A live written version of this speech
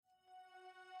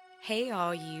Hey,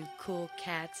 all you cool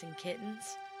cats and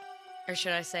kittens. Or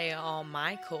should I say, all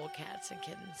my cool cats and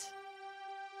kittens.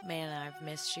 Man, I've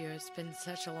missed you. It's been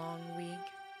such a long week.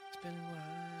 It's been a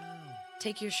while.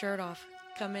 Take your shirt off,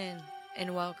 come in,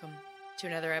 and welcome to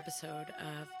another episode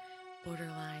of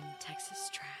Borderline Texas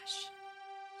Trash.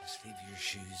 Just leave your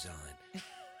shoes on.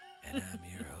 And I'm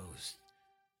your host,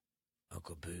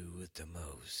 Uncle Boo with the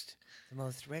most. The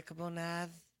most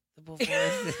recognizable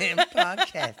voice in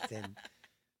podcasting.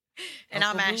 And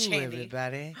Uncle I'm Ash Boo, Handy.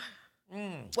 everybody.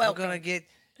 Welcome.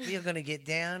 We're gonna get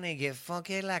down and get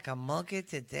funky like a monkey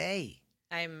today.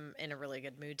 I'm in a really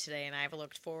good mood today, and I've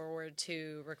looked forward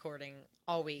to recording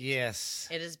all week. Yes.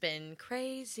 It has been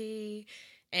crazy,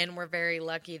 and we're very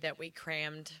lucky that we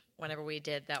crammed whenever we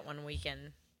did that one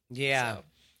weekend. Yeah. So,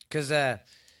 Because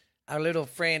our little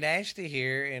friend Ashley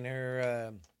here and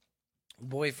her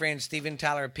boyfriend Steven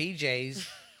Tyler PJs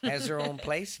has her own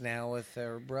place now with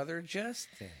her brother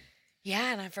Justin.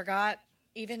 yeah, and I forgot,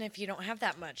 even if you don't have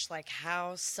that much, like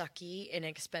how sucky and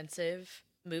expensive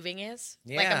moving is.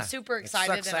 Like, I'm Yeah, super it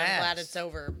excited, sucks and I'm glad ass. it's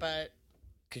over, but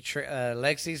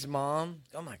Lexi's mom.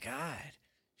 Oh my God,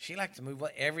 she liked to move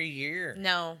every year.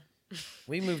 no.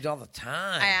 We moved all the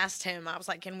time. I asked him, I was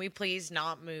like, can we please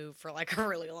not move for like a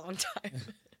really long time?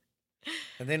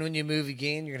 And then when you move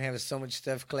again, you're gonna have so much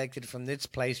stuff collected from this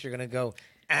place. You're gonna go.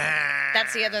 Ah.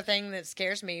 That's the other thing that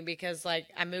scares me, because like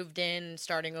I moved in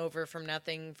starting over from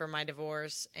nothing for my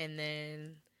divorce, and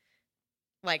then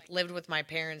like lived with my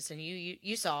parents, and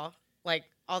you saw like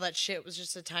all that shit was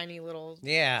just a tiny little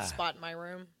Yeah. spot in my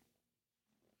room.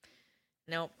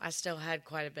 Nope, I still had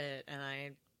quite a bit,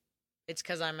 and it's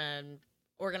because I'm an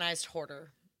organized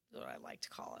hoarder, is what I like to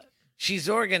call it. She's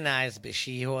organized, but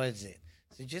she hoards it.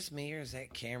 Is it just me, or does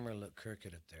that camera look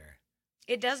crooked up there?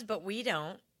 It does, but we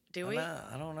don't, do we?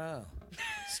 I don't know.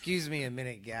 Excuse me a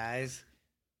minute, guys.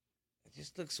 It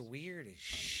just looks weird as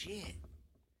shit.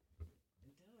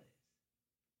 It does.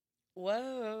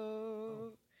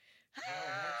 Whoa.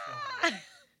 that's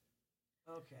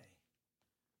Okay.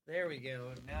 There we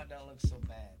go. Now it don't look so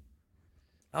bad.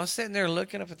 I was sitting there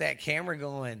looking up at that camera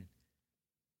going,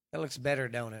 that looks better,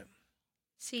 don't it?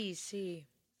 See.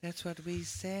 That's what we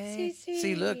say. See.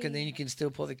 See, look, and then you can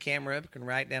still pull the camera up. You can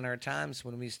write down our times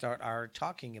when we start our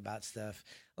talking about stuff.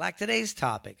 Like today's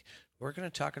topic, we're going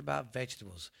to talk about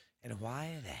vegetables and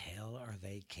why the hell are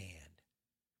they canned?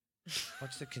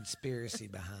 What's the conspiracy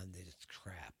behind this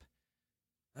crap?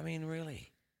 I mean,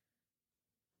 really?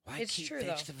 Why It's keep true, though.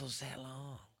 vegetables that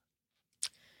long?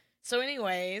 So,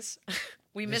 anyways,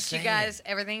 we Just missed you saying. guys.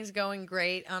 Everything's going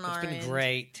great on our It's been end.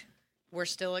 great. We're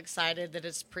still excited that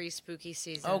it's pre-spooky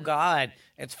season. Oh, God.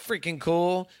 It's freaking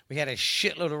cool. We had a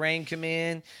shitload of rain come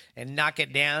in and knock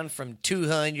it down from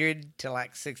 200 to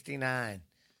like 69.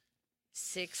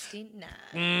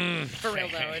 69. For real,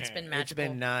 though, it's been magical. It's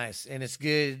been nice. And it's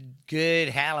good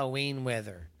Halloween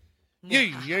weather.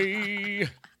 Yay.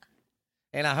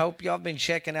 And I hope y'all been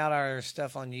checking out our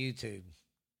stuff on YouTube.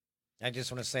 I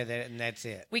just want to say that, and that's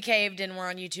it. We caved, and we're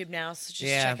on YouTube now, so just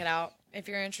Yeah. check it out if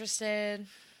you're interested.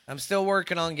 I'm still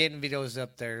working on getting videos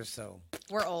up there, so.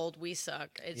 We're old. We suck.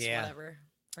 It's Yeah. whatever.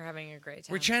 We're having a great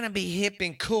time. We're trying to be hip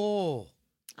and cool.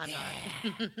 I'm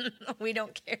not. We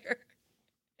don't care.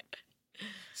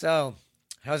 So,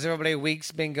 how's everybody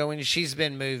week's been going? She's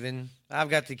been moving. I've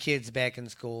got the kids back in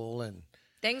school, and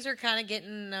Things are kind of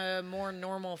getting a more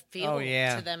normal feel Oh,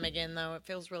 yeah. to them again, though. It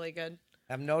feels really good.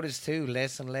 I've noticed too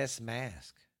less and less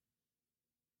mask.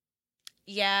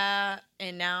 Yeah,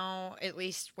 and now, at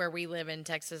least where we live in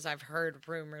Texas, I've heard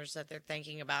rumors that they're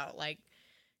thinking about, like,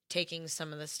 taking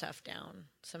some of the stuff down.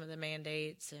 Some of the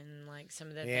mandates and, like, some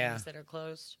of the Yeah. things that are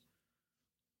closed.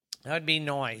 That would be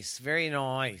nice. Very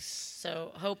nice.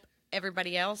 So, hope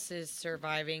everybody else is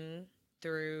surviving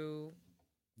through,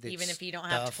 This even if you don't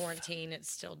have to stuff. quarantine, it's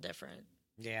still different.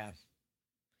 Yeah.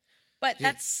 But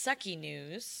Yeah. that's sucky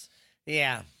news.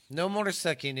 Yeah. No more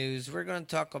sucky news. We're going to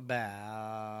talk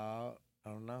about, I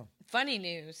don't know. Funny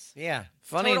news. Yeah.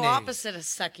 Funny Total news. opposite of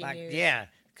sucky Like, news. yeah.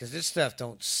 Because this stuff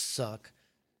don't suck.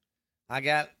 I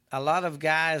got a lot of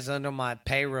guys under my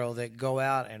payroll that go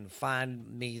out and find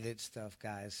me that stuff,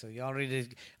 guys. So y'all need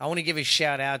to, I want to give a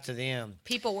shout out to them.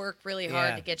 People work really hard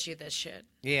Yeah. to get you this shit.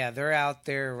 Yeah, they're out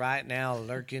there right now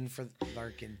looking for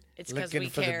It's 'cause looking we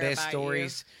for the care best about you.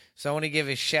 stories. So I want to give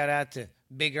a shout out to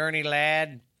Big Ernie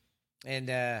Ladd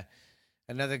and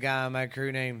another guy on my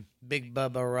crew named Big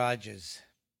Bubba Rogers.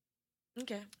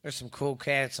 Okay. There's some cool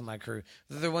cats on my crew.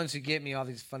 They're the ones who get me all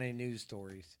these funny news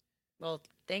stories. Well,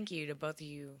 thank you to both of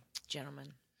you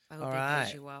gentlemen. I hope All it right.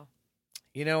 goes you well.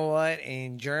 You know what?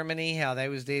 In Germany, how they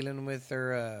was dealing with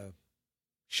their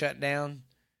shutdown.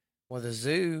 Well, the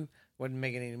zoo wasn't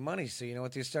making any money. So you know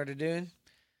what they started doing?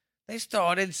 They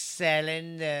started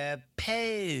selling the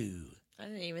poo. I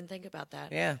didn't even think about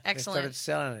that. Yeah, Excellent. They started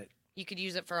selling it. You could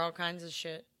use it for all kinds of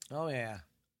shit. Oh yeah.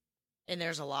 And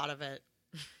there's a lot of it.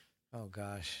 Oh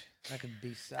gosh, I could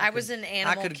be. I was in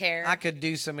animal care. I could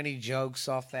do so many jokes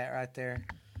off that right there.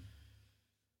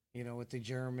 You know, with the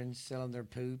Germans selling their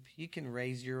poop, you can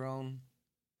raise your own.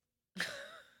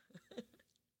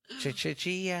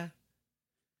 Chia.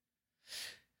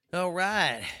 All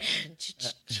right.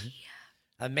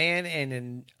 A man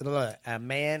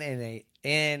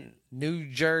in New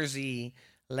Jersey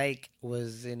lake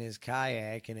was in his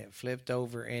kayak and it flipped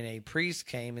over and a priest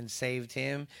came and saved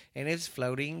him in his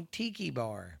floating tiki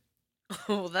bar.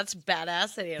 Oh, that's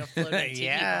badass that he had a floating tiki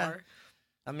bar.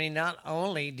 I mean, not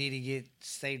only did he get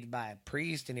saved by a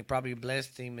priest and he probably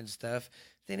blessed him and stuff,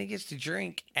 then he gets to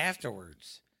drink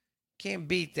afterwards. Can't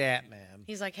beat that, man.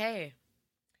 He's like, hey.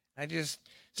 Do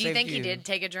you think he did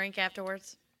take a drink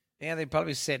afterwards? Yeah, they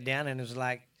probably sat down and it was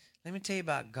like, let me tell you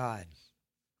about God.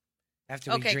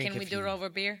 After okay, can we do it over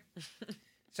beer?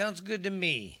 Sounds good to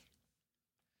me.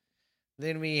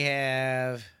 Then we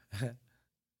have,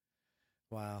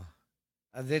 wow.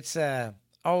 This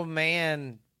old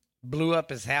man blew up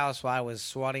his house while I was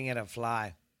swatting at a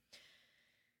fly.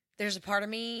 There's a part of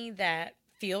me that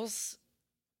feels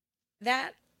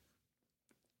that.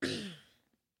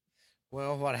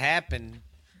 Well, what happened,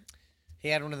 he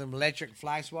had one of them electric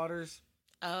fly swatters.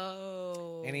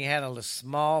 Oh. And he had a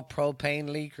small propane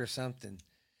leak or something.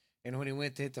 And when he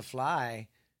went to hit the fly,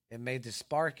 it made the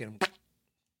spark and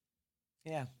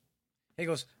yeah. He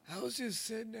goes, I was just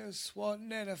sitting there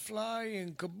swatting at a fly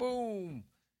and kaboom.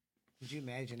 Could you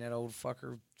imagine that old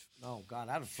fucker? Oh, God,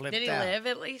 I'd have flipped out. Did he live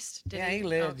at least? Yeah, he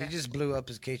lived. Okay. He just blew up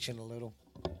his kitchen a little.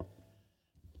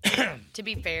 To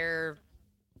be fair,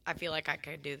 I feel like I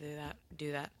could do that.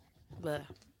 Blech.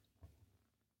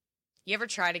 You ever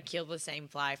try to kill the same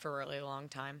fly for a really long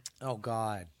time? Oh,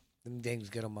 God. Them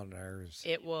things get on my nerves.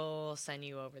 It will send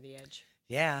you over the edge.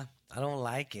 Yeah, I don't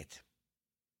like it.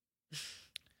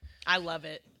 I love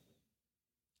it.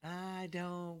 I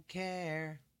don't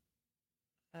care.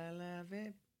 I love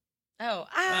it. Oh,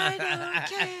 I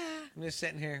don't care. I'm just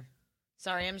sitting here.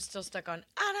 Sorry, I'm still stuck on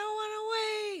I don't want to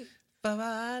wait for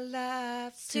my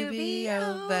life to be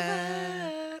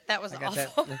over. That was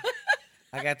awful.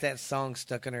 I got that song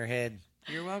stuck in her head.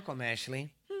 You're welcome,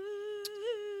 Ashley.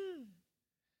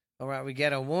 All right, we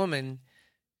got a woman.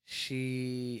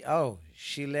 She's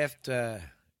left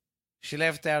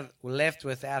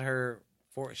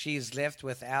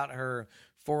without her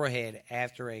forehead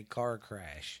after a car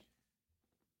crash.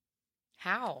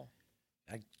 How?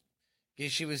 I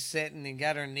guess she was sitting and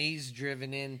got her knees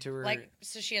driven into her. Like,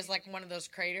 so she has like one of those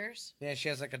craters? Yeah, she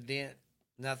has like a dent.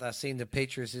 Nothing. I've seen the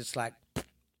pictures. It's like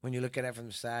when you look at it from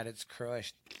the side, it's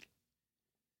crushed.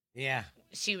 Yeah.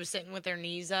 She was sitting with her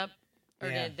knees up, or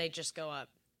did they just go up?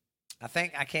 I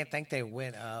can't think they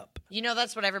went up. You know,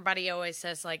 that's what everybody always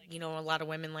says. Like, you know, a lot of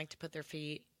women like to put their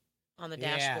feet on the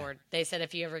dashboard. They said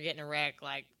if you ever get in a wreck,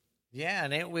 like, yeah,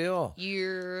 and it will.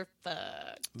 You're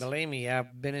fucked. Believe me,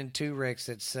 I've been in 2 wrecks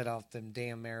that set off them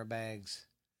damn airbags.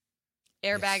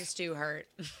 Airbags do hurt.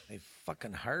 They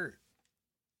fucking hurt.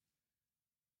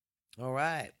 All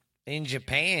right. In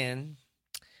Japan,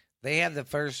 they have the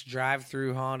first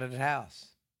drive-through haunted house.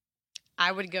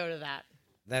 I would go to that.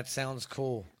 That sounds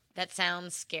cool. That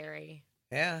sounds scary.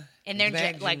 Yeah. And they're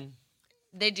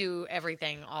they do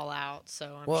everything all out,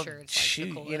 so I'm sure it's like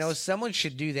the coolest. You know, someone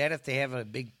should do that if they have a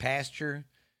big pasture,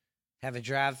 have a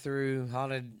drive-through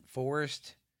haunted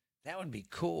forest. That would be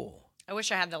cool. I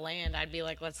wish I had the land. I'd be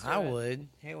like, let's do it. I would.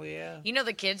 Hell yeah. You know,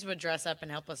 the kids would dress up and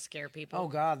help us scare people. Oh,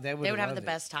 God, they would have the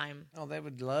best time. Oh, they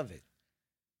would love it.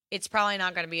 It's probably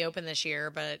not going to be open this year,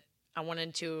 but I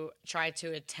wanted to try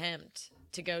to attempt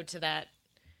to go to that.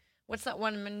 What's that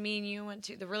one me and you went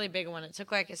to? The really big one. It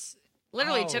took like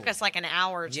took us like an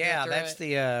hour to go through that's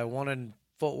the one in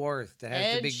Fort Worth that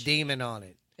has the big demon on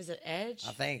it. Is it Edge?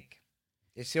 I think.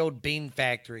 It's the old bean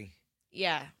factory.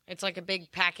 Yeah. It's like a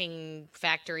big packing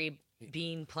factory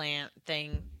bean plant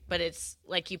thing. But it's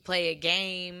like you play a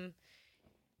game.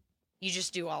 You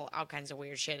just do all kinds of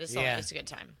weird shit. It's a good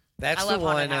time. That's the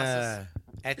one at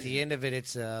the end of it.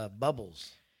 It's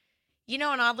Bubbles. You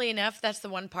know, and oddly enough, that's the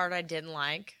one part I didn't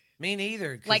like. Me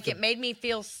neither. Like, it made me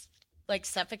feel like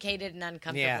suffocated and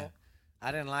uncomfortable. Yeah,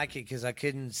 I didn't like it because I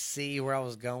couldn't see where I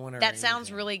was going. That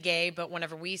sounds really gay, but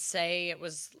whenever we say it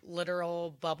was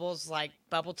literal bubbles, like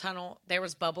bubble tunnel, there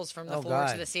was bubbles from the floor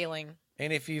to the ceiling.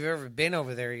 And if you've ever been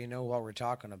over there, you know what we're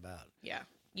talking about. Yeah,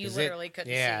 you literally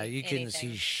couldn't see you couldn't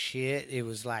see shit. It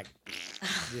was like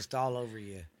just all over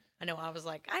you. I know I was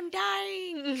like, I'm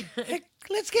dying. Heck,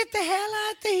 let's get the hell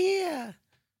out of here.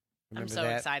 I'm Remember so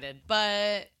that? excited.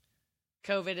 But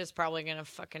COVID is probably going to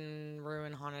fucking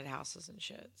ruin haunted houses and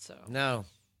shit. So, No.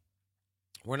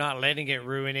 We're not letting it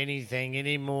ruin anything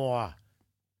anymore.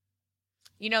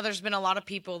 you know, there's been a lot of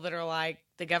people that are like,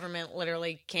 the government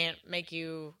literally can't make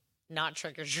you not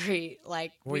trick or treat.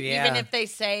 Like, Well, even yeah. if they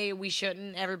say we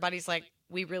shouldn't, everybody's like,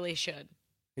 we really should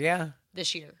Yeah,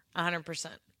 this year, 100%.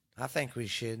 I think we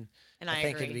should. And I I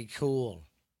think agree. it'd be cool.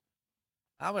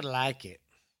 I would like it.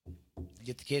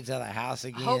 Get the kids out of the house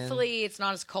again. Hopefully, it's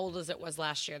not as cold as it was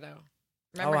last year, though.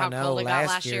 Remember I how know. cold it got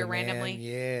last year man. randomly?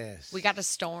 Yes. We got to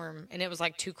storm, and it was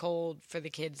like too cold for the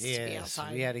kids to be Yes,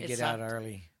 outside. we had to It get out sucked.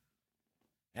 early.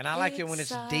 And I like it It when it's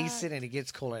sucked. decent and it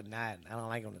gets cold at night. I don't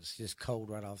like when it's just cold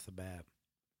right off the bat.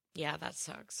 Yeah, that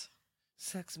sucks.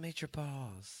 Sucks major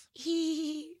balls.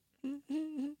 He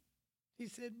He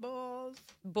said balls.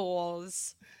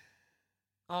 balls.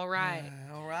 All right.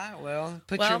 All right. Well,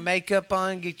 put Well- your makeup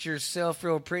on, get yourself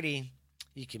real pretty.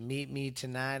 You can meet me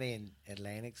tonight in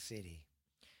Atlantic City.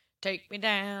 Take me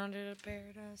down to the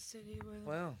paradise city.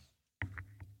 Well,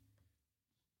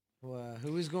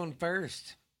 who is going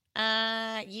first?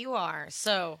 You are.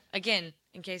 So, again,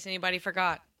 in case anybody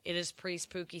forgot, it is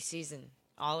pre-spooky season.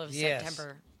 All of Yes.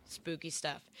 September, spooky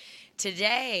stuff.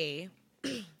 Today,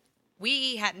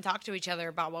 we hadn't talked to each other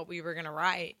about what we were going to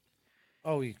write.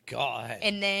 Oh, God.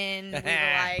 And then we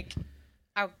were like,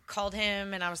 I called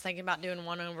him and I was thinking about doing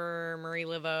one over Marie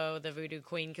Laveau, the Voodoo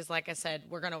Queen, because like I said,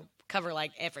 we're going to cover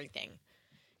like everything.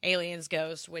 Aliens,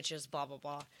 ghosts, witches, blah, blah,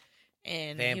 blah.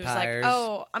 And he was like, Vampires,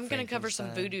 oh, I'm going to cover some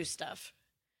Frankenstein. voodoo stuff.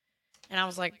 And I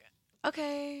was like,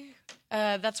 okay,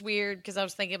 that's weird because I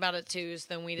was thinking about it too. So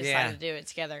then we decided Yeah. to do it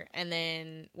together. And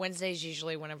then Wednesday's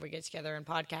usually whenever we get together and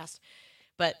podcast.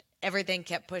 But everything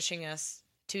kept pushing us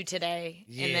to today.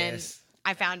 And then Yes.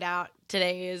 I found out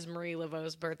today is Marie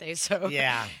Laveau's birthday. So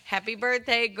Yeah. happy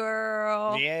birthday,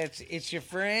 girl. Yeah, it's your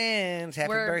friends. Happy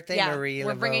We're- birthday, yeah, Marie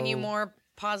We're bringing you Laveau. more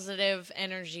positive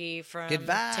energy from Good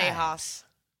vibes. Tejas.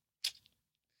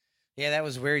 Yeah, that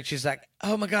was weird. She's like,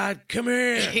 oh, my God, come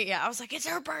here. Yeah, I was like, it's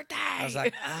her birthday. I was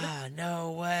like,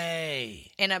 no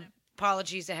way. And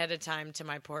apologies ahead of time to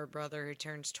my poor brother who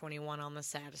turns 21 on the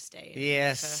saddest day. in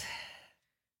Yes. America.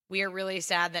 We are really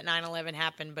sad that 9/11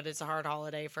 happened, but it's a hard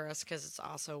holiday for us because it's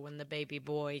also when the baby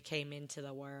boy came into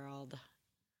the world.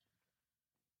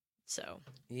 So,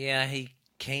 Yeah, he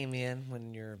came in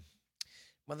when your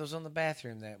mother was on the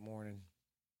bathroom that morning.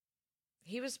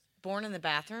 he was born in the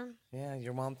bathroom? Yeah,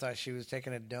 your mom thought she was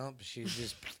taking a dump. She was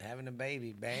just having a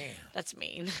baby. Bam. That's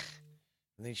mean.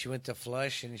 And then she went to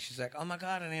flush, and she's like, oh, my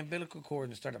God, an umbilical cord,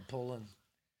 and started pulling.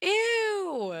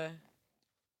 Ew.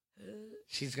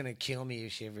 She's going to kill me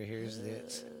if she ever hears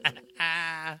this.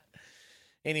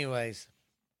 Anyways.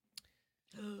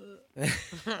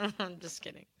 I'm just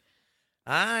kidding.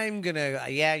 I'm going to,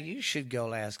 yeah, you should go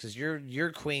last because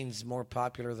your queen's more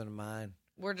popular than mine.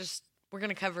 We're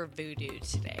gonna cover voodoo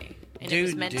today, and it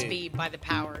was meant to Voodoo. be by the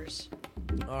Powers.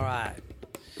 All right.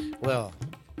 Well,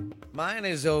 mine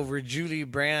is over Julie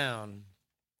Brown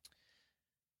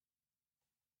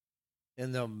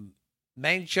in the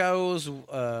Manchos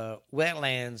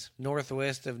wetlands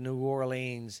northwest of New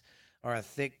Orleans are a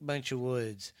thick bunch of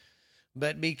woods.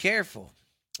 But be careful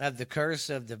of the curse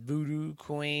of the voodoo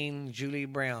queen Julie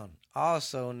Brown,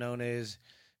 also known as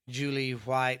Julie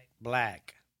White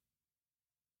Black.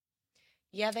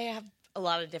 Yeah, they have a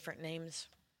lot of different names.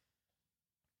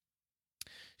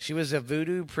 She was a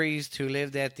voodoo priest who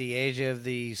lived at the edge of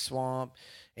the swamp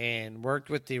and worked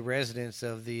with the residents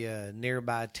of the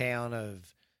nearby town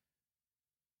of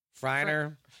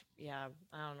Friner. Yeah,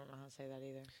 I don't know how to say that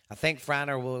either. I think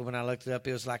Friner, when I looked it up,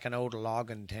 it was like an old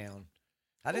logging town.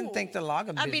 I didn't think the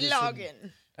logging I'd business be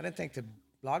logging. I didn't think the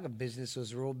logging business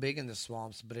was real big in the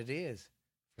swamps, but it is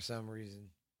for some reason.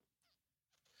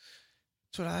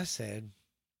 That's what I said.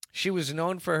 She was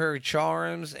known for her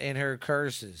charms and her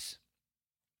curses,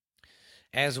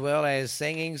 as well as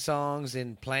singing songs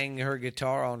and playing her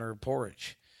guitar on her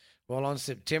porch. Well, on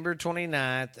September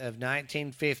 29th of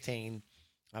 1915,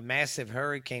 a massive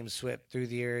hurricane swept through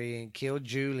the area and killed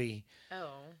Julie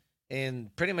Oh.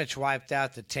 and pretty much wiped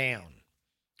out the town.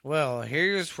 Well,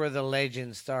 here's where the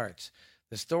legend starts.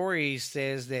 The story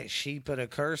says that she put a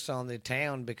curse on the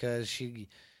town because she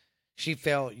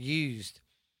felt used.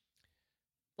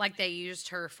 Like they used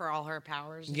her for all her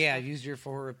powers. and Yeah, stuff? used her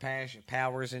for her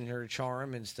powers and her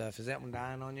charm and stuff. Is that one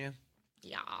dying on you?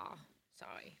 Yeah.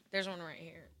 Sorry. There's one right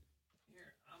here.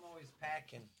 Here, I'm always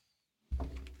packing.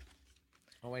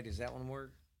 Oh wait, does that one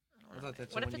work? I thought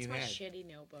that's What the if one it's you my had. shitty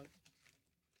notebook?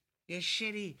 You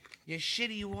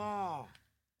shitty wall.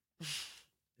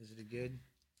 Is it good?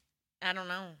 I don't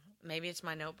know. Maybe it's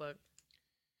my notebook.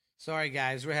 Sorry,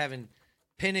 guys. We're having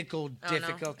pinnacle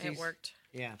difficulties. No, it worked.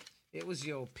 Yeah. It was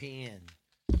your pen.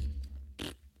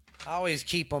 I always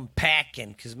keep them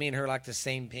packing because me and her like the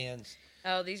same pens.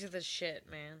 Oh, these are the shit,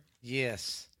 man.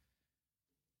 Yes.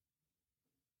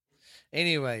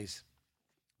 Anyways,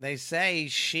 they say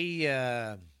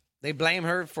they blame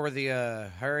her for the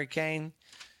hurricane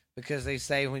because they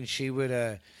say when she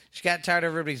got tired of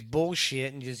everybody's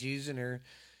bullshit and just using her,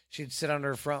 she'd sit on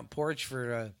her front porch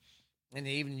for, in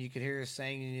the evening you could hear her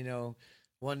singing,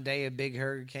 one day a big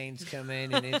hurricane's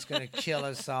coming and it's going to kill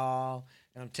us all.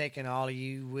 And I'm taking all of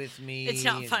you with me. It's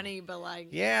not funny, but like...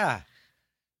 Yeah.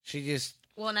 She just...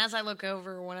 Well, and as I look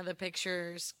over one of the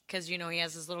pictures, because, he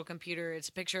has his little computer, it's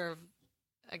a picture of,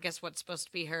 I guess, what's supposed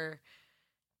to be her.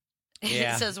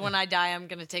 Yeah. It says, when I die, I'm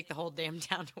going to take the whole damn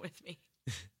town with me.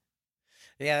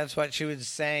 Yeah, that's what she was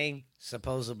saying,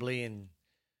 supposedly, and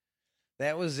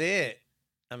that was it.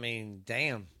 I mean,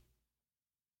 damn.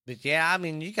 But yeah, I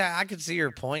mean, I could see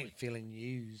your point feeling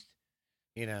used,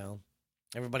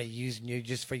 Everybody using you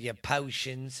just for your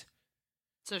potions.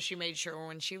 So she made sure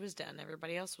when she was done,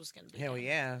 everybody else was going to be Hell done.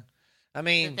 yeah. I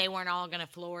mean... That they weren't all going to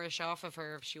flourish off of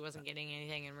her if she wasn't getting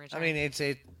anything in return. I mean,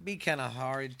 it'd be kind of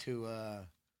hard to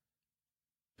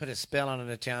put a spell on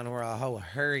a town where a whole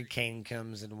hurricane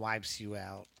comes and wipes you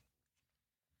out.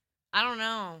 I don't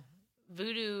know.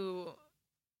 Voodoo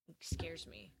scares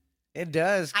me. It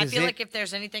does. I feel like if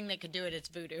there's anything that could do it, it's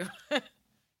voodoo.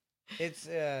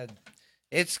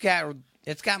 It's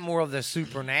got more of the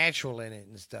supernatural in it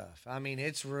and stuff. I mean,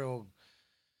 it's real.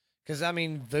 Because, I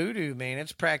mean, voodoo, man,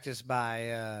 it's practiced by,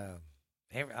 a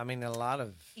lot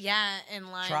of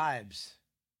and like tribes.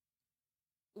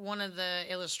 One of the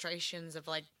illustrations of,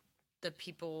 like, the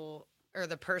people or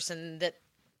the person that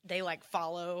they, like,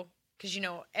 follow. Because,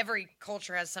 every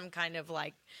culture has some kind of,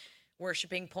 like,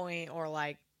 worshiping point or,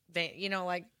 like,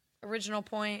 like, original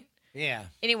point. Yeah.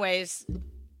 Anyways,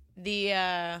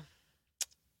 the,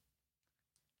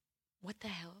 what the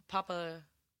hell? Papa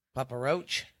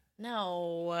Roach?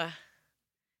 No.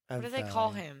 What do they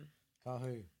call him? Call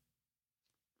who?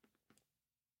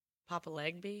 Papa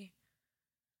Legby?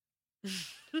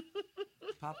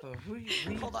 Papa, who?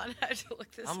 Hold on, I have to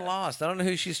look this up. I'm lost. I don't know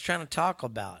who she's trying to talk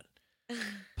about.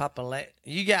 Papa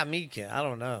you got me, kid. I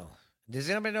don't know. Does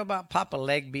anybody know about Papa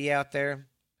Legby out there?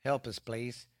 Help us,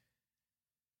 please.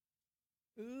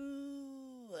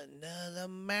 Ooh, another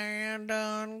man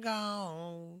done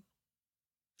gone.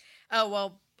 Oh,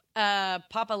 well,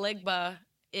 Papa Legba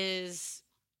is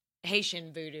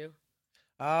Haitian voodoo.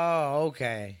 Oh,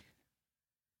 okay.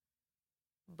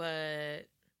 But...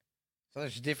 So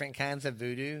there's different kinds of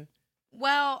voodoo?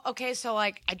 Well, okay, so,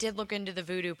 like, I did look into the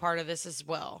voodoo part of this as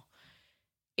well.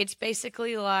 It's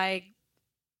basically, like,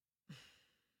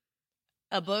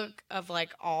 a book of,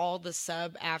 like, all the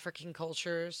sub-African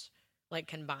cultures, like,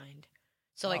 combined.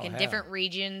 So, like, in different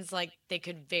regions, like, they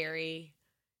could vary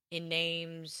in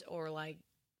names or, like,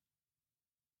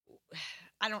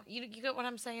 I don't, you get what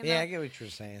I'm saying? Yeah, I get what you're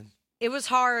saying. It was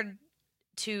hard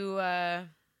to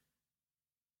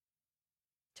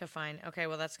find. Okay,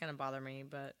 well, that's going to bother me,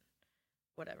 but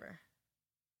whatever.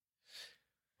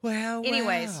 Well,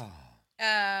 anyways,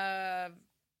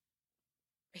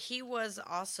 he was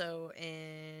also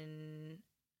in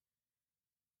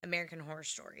American Horror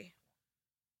Story.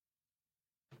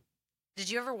 Did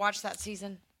you ever watch that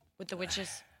season with the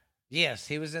witches? Yes,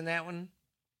 he was in that one.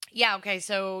 Yeah, okay,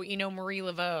 so Marie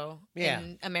Laveau Yeah.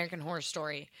 in American Horror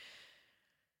Story.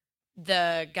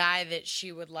 The guy that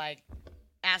she would, like,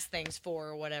 ask things for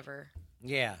or whatever.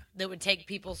 Yeah. That would take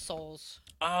people's souls.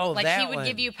 Oh, like, that he would one.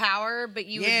 give you power, but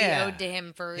you would be owed to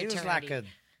him for eternity. He was like a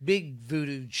big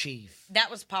voodoo chief.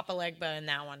 That was Papa Legba in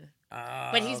that one.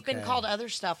 But he's been called other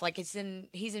stuff. Like, he's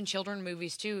in children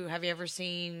movies, too. Have you ever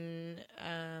seen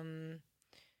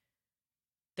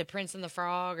The Prince and the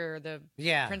Frog or the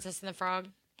Princess and the Frog?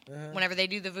 Whenever they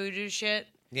do the voodoo shit.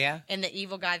 Yeah. And the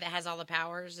evil guy that has all the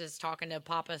powers is talking to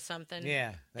Papa something.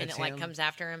 Yeah. And it, like, comes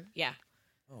after him. Yeah.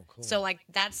 Oh, cool. So, like,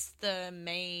 that's the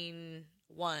main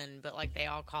one, but, like, they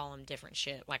all call him different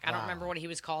shit. Like, I don't remember what he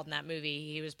was called in that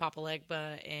movie. He was Papa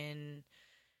Legba in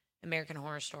American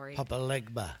Horror Story. Papa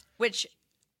Legba. Which,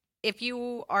 if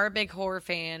you are a big horror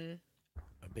fan,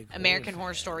 American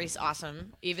Horror Story is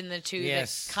awesome. Even the two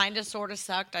that kind of sort of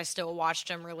sucked, I still watched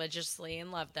them religiously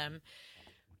and loved them.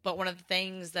 But one of the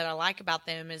things that I like about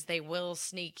them is they will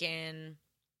sneak in,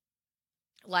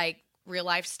 like, real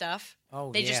life stuff.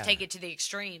 Oh, they just take it to the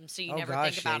extreme, so you never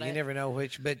think about it. You never know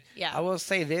which. But I will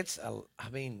say that's,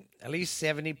 at least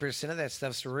 70% of that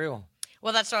stuff's real.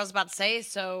 Well, that's what I was about to say.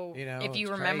 So if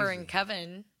you remember in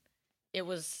Coven, it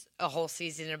was a whole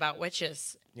season about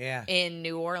witches Yeah. in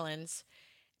New Orleans,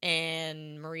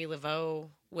 and Marie Laveau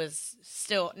was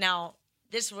still now.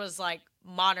 This was like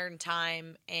modern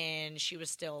time, and she was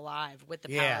still alive with the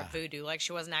power Yeah. of voodoo. Like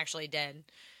she wasn't actually dead,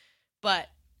 but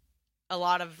a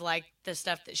lot of like the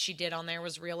stuff that she did on there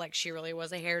was real. Like she really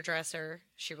was a hairdresser.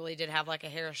 She really did have like a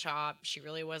hair shop. She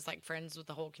really was like friends with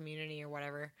the whole community or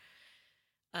whatever.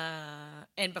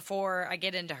 And before I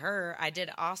get into her, I did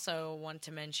also want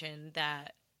to mention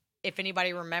that if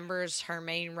anybody remembers, her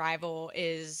main rival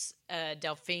is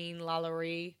Delphine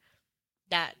Lalaurie,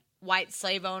 that white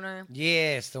slave owner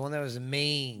Yes, the one that was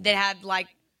mean. that had like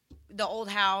the old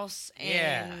house and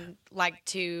Yeah. like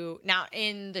to now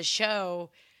in the show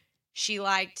she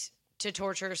liked to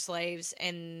torture slaves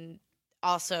and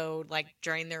also like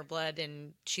drain their blood,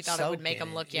 and she thought it would Soak make in them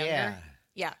it. look younger. Yeah.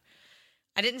 Yeah.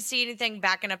 I didn't see anything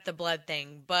backing up the blood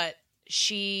thing, but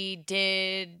she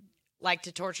did like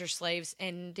to torture slaves.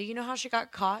 And do you know how she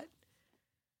got caught?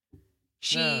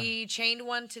 She chained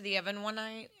one to the oven one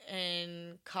night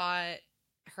and caught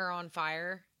her on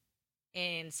fire.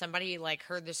 And somebody like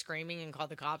heard the screaming and called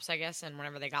the cops, I guess. And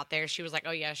whenever they got there, she was like,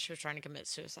 "Oh yeah, she was trying to commit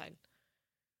suicide."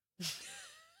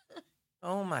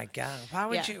 Oh my God! Why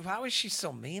would Yeah. you? Why was she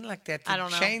so mean like that? To I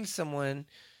don't know. chain someone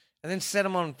and then set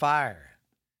them on fire.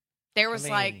 There was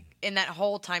mean- like in that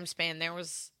whole time span, there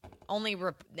was only,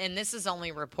 and this is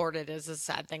only reported as a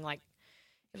sad thing. Like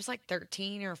it was like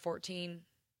 13 or 14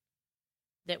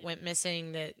 that went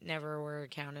missing that never were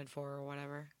accounted for or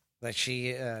whatever. Like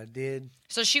she did.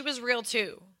 So she was real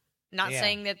too. Not Yeah.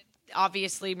 saying that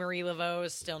obviously Marie Laveau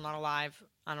is still not alive.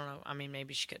 I don't know. I mean,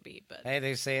 maybe she could be, but Hey,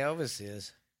 they say Elvis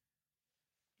is.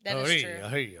 that is true.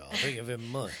 Hey, y'all. Thank you very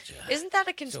much. Isn't that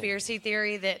a conspiracy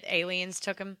theory that aliens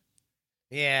took him?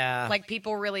 Yeah. Like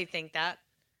people really think that.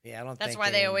 yeah, I don't. That's think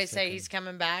why they aliens always took say him. he's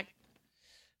coming back.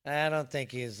 I don't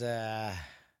think he's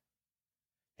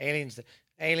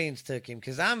aliens took him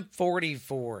because I'm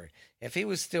 44. If he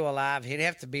was still alive, he'd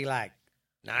have to be like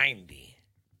 90.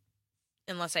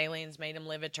 Unless aliens made him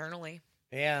live eternally.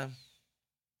 Yeah.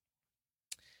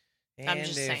 I'm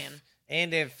just saying.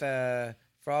 And if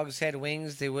frogs had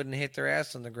wings, they wouldn't hit their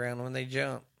ass on the ground when they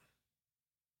jump.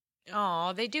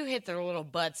 Oh, they do hit their little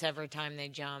butts every time they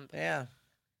jump. Yeah.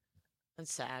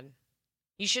 That's sad.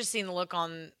 You should have seen the look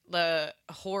on the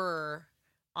horror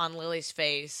on Lily's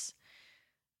face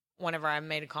whenever I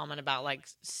made a comment about, like,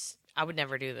 I would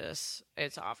never do this.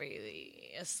 It's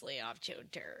obviously off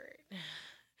kilter.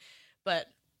 But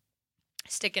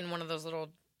sticking one of those little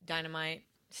dynamite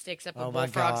sticks up a Oh my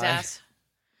bullfrog's God. ass.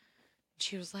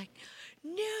 She was like,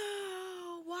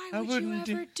 "No, why I would you wouldn't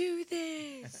do- ever do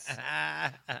this?"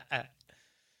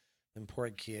 Them poor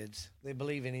kids. They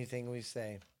believe anything we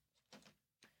say.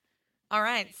 All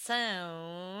right,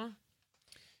 so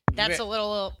that's bet- a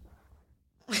little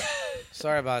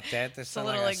Sorry about that. That's a a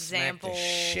little like I smacked the example.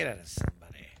 shit out of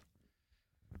somebody.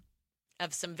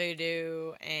 of some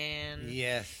voodoo, and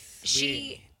Yes.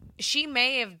 she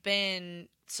may have been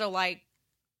so like,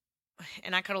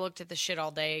 and I could have looked at the shit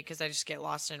all day because I just get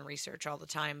lost in research all the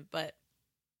time. But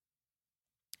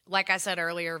like I said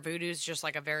earlier, voodoo is just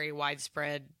like a very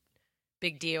widespread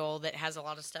big deal that has a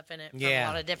lot of stuff in it from a Yeah.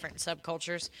 lot of different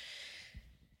subcultures.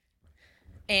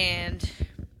 And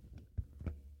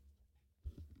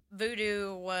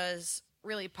voodoo was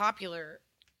really popular.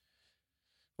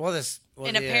 Well,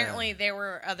 And apparently there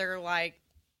were other like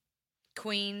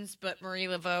queens, but Marie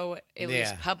Laveau, at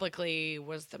least Yeah. publicly,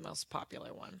 was the most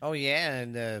popular one. Oh yeah,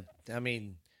 and I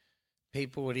mean,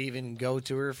 people would even go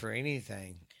to her for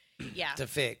anything Yeah. to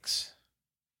fix.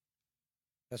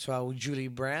 That's why Julie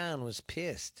Brown was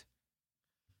pissed.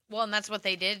 Well, and that's what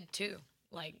they did too.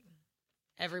 Like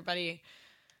everybody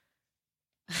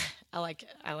I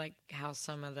like how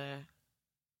some of the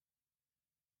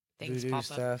things Voodoo pop up.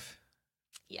 stuff.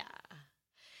 Yeah.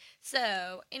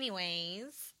 So,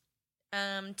 anyways,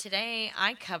 today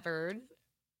I covered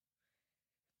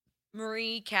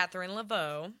Marie Catherine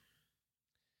Laveau,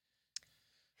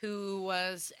 who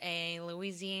was a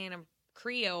Louisiana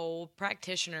Creole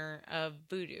practitioner of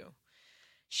voodoo.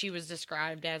 She was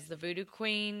described as the voodoo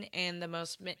queen and the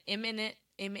most eminent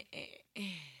and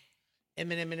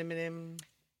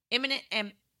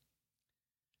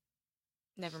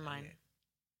never mind.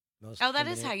 Most Oh, that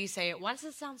is eminent- how you say it. Why does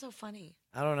it sound so funny?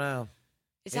 I don't know.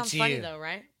 It sounds It's funny you. though,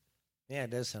 right? Yeah, it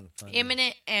does sound funny.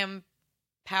 Eminent and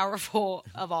powerful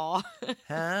of all.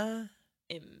 Huh?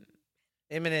 Em-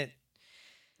 Imminent.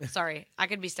 Sorry, I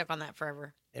could be stuck on that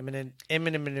forever. Imminent.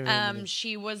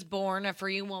 She was born a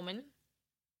free woman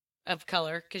of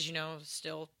color because,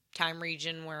 still time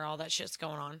region where all that shit's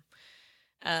going on.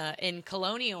 in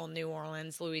colonial New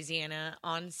Orleans, Louisiana,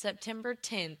 on September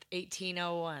 10th,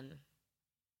 1801.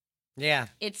 Yeah.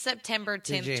 It's September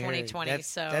Did 10th, you hear it? 2020.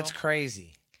 That's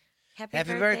crazy. Happy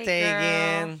birthday girl.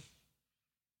 again.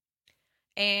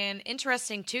 And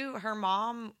interesting too, her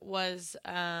mom was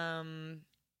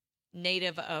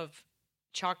native of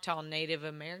Choctaw Native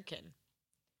American,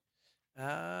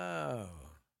 Oh.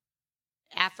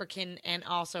 African, and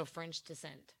also French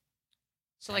descent.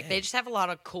 So like Damn. they just have a lot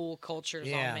of cool cultures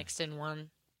Yeah. all mixed in one.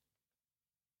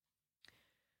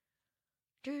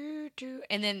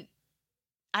 And then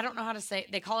I don't know how to say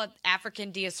it. They call it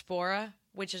African diaspora,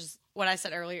 which is what I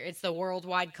said earlier. It's the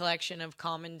worldwide collection of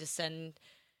common descent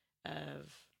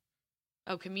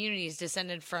of communities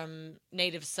descended from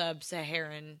native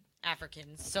sub-Saharan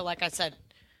Africans. So like I said,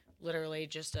 literally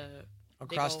just a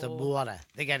big Across the old- border.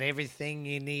 They got everything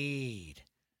you need.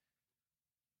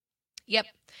 Yep.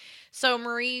 So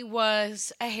Marie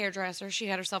was a hairdresser. She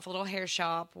had herself a little hair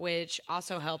shop, which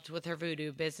also helped with her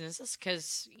voodoo businesses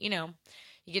because, you know,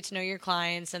 you get to know your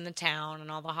clients in the town and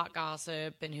all the hot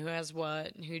gossip and who has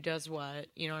what and who does what.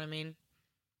 You know what I mean?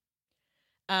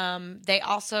 They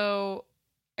also,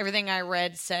 everything I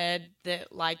read said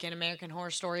that, like in American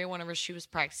Horror Story, whenever she was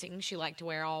practicing, she liked to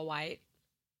wear all white,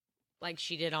 like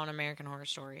she did on American Horror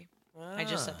Story. I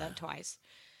just said that twice.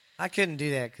 I couldn't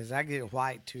do that because I get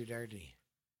white too dirty.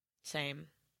 Same.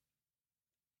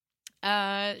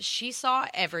 She saw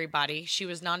everybody. She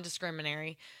was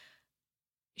non-discriminatory.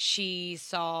 She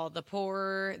saw the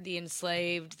poor, the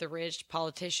enslaved, the rich,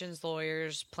 politicians,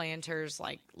 lawyers, planters,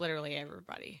 like literally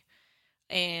everybody.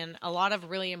 And a lot of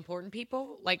really important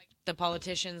people, like the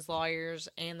politicians, lawyers,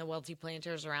 and the wealthy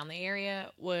planters around the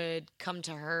area, would come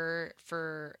to her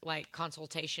for like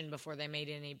consultation before they made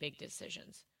any big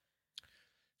decisions.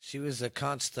 She was a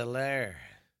constellaire.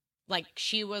 Like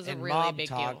she was a In really mob big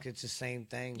talk, deal. it's the same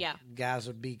thing. Yeah. Guys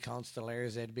would be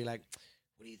constellaires. They'd be like,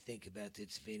 "What do you think about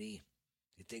this, Vinny?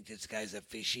 You think this guy's a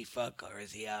fishy fuck or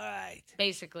is he all right?"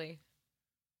 Basically,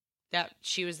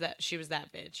 she was that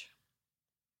bitch.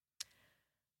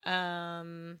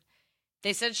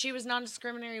 They said she was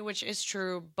non-discriminatory, which is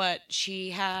true, but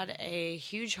she had a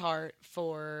huge heart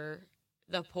for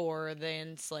the poor, the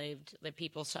enslaved, the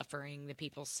people suffering, the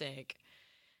people sick.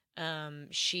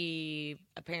 She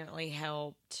apparently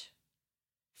helped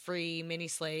free many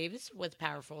slaves with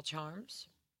powerful charms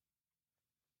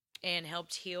and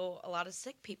helped heal a lot of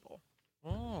sick people.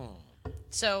 Mm.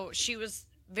 So she was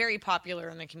very popular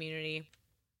in the community.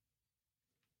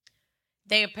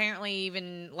 They apparently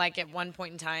even, like at one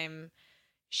point in time,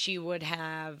 she would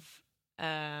have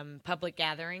public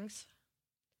gatherings.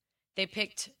 They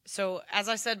picked, so as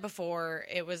I said before,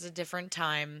 it was a different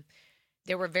time.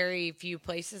 There were very few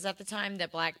places at the time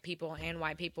that black people and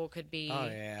white people could be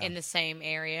in the same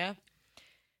area.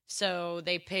 So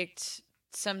they picked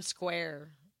some square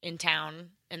in town,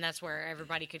 and that's where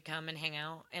everybody could come and hang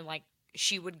out. And like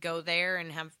she would go there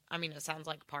and have, I mean, it sounds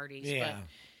like parties, Yeah. but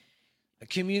A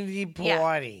community Yeah.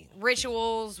 party.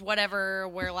 rituals, whatever,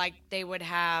 where like they would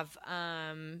have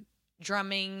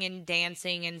drumming and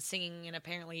dancing and singing and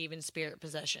apparently even spirit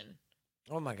possession.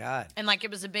 Oh my God. And like it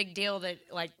was a big deal that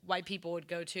like white people would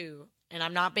go to. And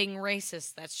I'm not being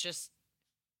racist. That's just,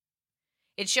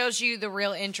 it shows you the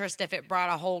real interest if it brought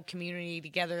a whole community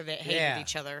together that hated Yeah.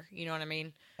 each other. You know what I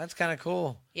mean? That's kind of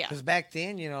cool. Yeah. Because back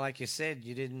then, you know, like you said,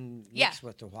 you didn't mix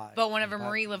with the white. But whenever white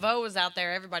Marie people. Laveau was out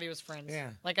there, everybody was friends.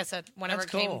 Yeah. Like I said, whenever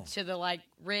That's it came cool. to the like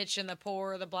rich and the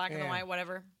poor, the black and the Yeah. white,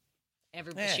 whatever,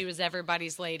 Yeah. she was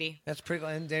everybody's lady. That's pretty cool.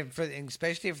 And and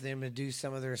especially for them to do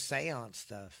some of their seance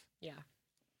stuff. Yeah.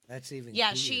 That's even Yeah,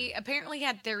 cooler. she apparently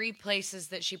had 3 places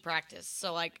that she practiced.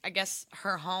 So, like, I guess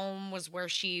her home was where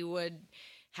she would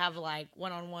have, like,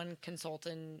 one-on-one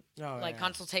consultant,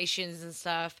 consultations and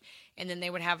stuff. And then they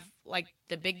would have, like,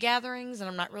 the big gatherings, and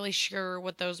I'm not really sure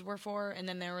what those were for. And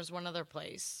then there was one other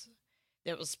place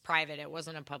that was private. It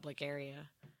wasn't a public area.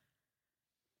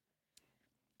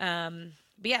 But,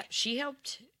 yeah, she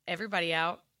helped everybody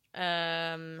out.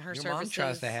 Her Your services. mom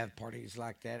tries to have parties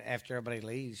like that after everybody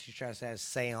leaves. She tries to have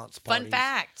seance parties. Fun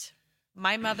fact.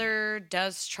 My mother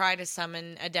does try to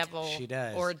summon a devil She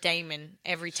does. or a demon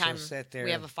every She'll time sit there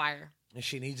we have a fire. and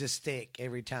she needs a stick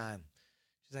every time.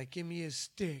 She's like, "Give me a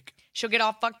stick." She'll get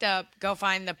all fucked up, go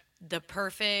find the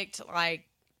perfect, like,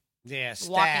 Yeah, staff.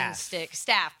 walking stick.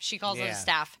 Staff. She calls it Yeah. a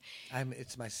staff.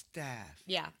 It's my staff.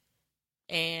 Yeah.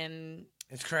 And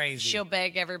It's crazy. she'll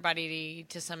beg everybody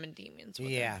to summon demons with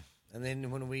her. Yeah. And then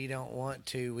when we don't want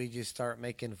to, we just start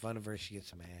making fun of her. She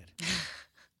gets mad.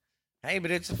 Hey,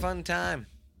 but it's a fun time.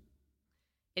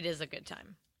 It is a good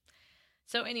time.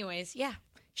 So, anyways, yeah.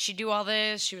 she'd do all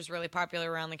this. She was really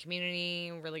popular around the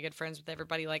community, really good friends with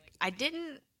everybody. Like, I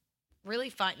didn't really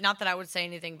find, not that I would say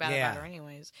anything bad Yeah. about her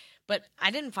anyways, but I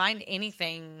didn't find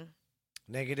anything,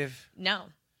 Negative. no.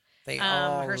 They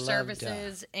all Her loved,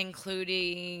 services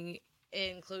included,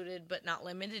 but not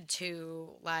limited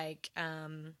to, like,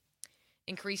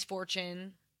 increased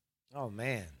fortune, oh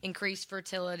man. increased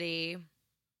fertility,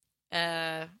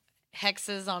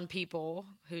 hexes on people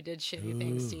who did shitty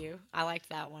things to Ooh. you. I liked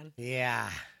that one.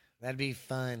 Yeah, that'd be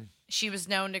fun. She was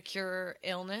known to cure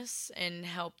illness and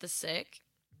help the sick.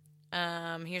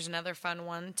 Here's another fun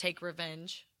one: take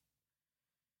revenge.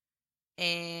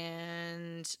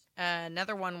 And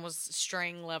another one was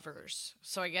straying lovers.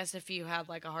 So I guess if you had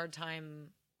like a hard time,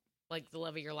 like the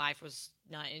love of your life was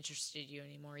not interested in you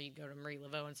anymore, you'd go to Marie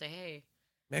Laveau and say, "Hey,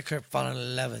 Make her fall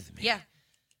in love with me. yeah."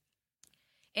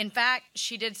 In fact,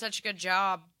 she did such a good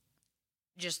job,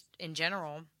 just in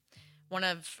general. One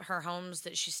of her homes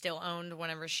that she still owned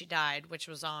whenever she died, which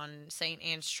was on St.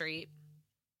 Anne Street,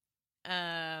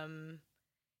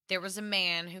 there was a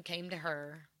man who came to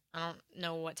her. I don't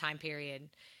know what time period.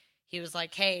 He was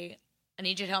like, "Hey, I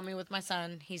need you to help me with my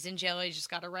son. He's in jail. He just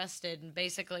got arrested." And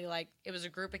basically, like, it was a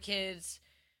group of kids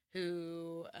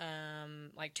who,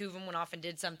 like, two of them went off and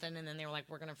did something, and then they were like,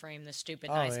 "We're going to frame this stupid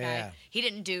Oh, nice yeah. guy." He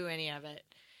didn't do any of it.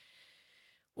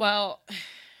 Well,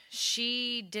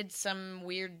 she did some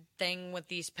weird thing with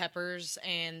these peppers,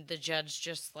 and the judge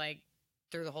just, like,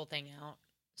 threw the whole thing out.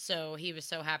 So he was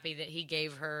so happy that he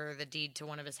gave her the deed to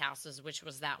one of his houses, which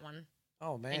was that one.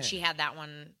 Oh man. And she had that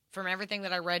one. From everything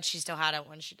that I read, she still had it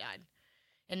when she died.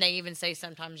 And they even say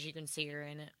sometimes you can see her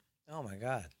in it. Oh my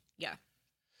God. Yeah.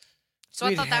 So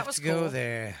We'd I thought that have was to cool. go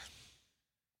there.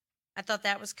 I thought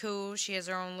that was cool. She has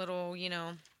her own little,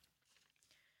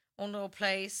 own little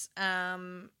place.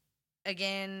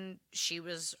 Again, she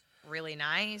was really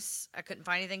nice. I couldn't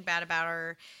find anything bad about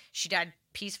her. She died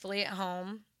peacefully at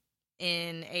home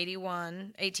in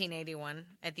 1881,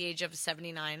 at the age of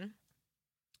 79.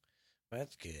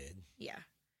 That's good. Yeah.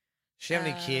 She have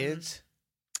any kids?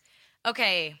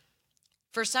 Okay.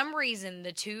 For some reason,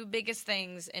 the two biggest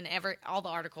things in all the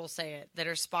articles say it that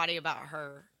are spotty about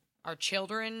her are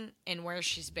children and where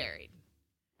she's buried.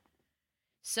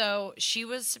 So she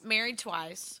was married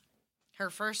twice. Her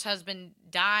first husband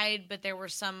died, but there were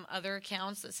some other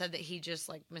accounts that said that he just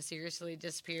like mysteriously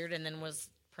disappeared and then was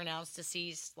pronounced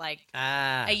deceased like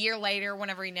a year later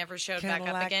whenever he never showed back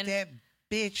Kinda up like again. that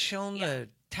bitch on Yeah. the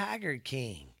Tiger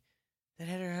King that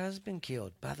had her husband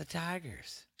killed by the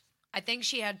tigers. I think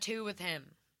she had two with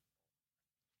him.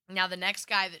 Now, the next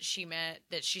guy that she met,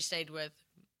 that she stayed with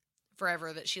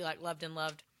forever, that she like loved and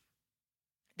loved,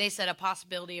 they said a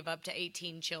possibility of up to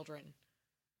 18 children.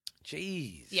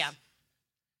 Jeez. Yeah.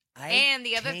 And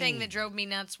the other 18. thing that drove me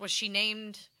nuts was she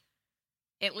named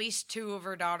at least two of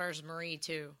her daughters Marie,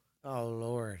 too. Oh,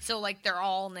 Lord. So, like, they're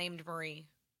all named Marie.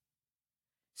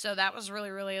 So that was really,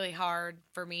 really, really hard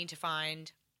for me to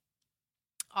find.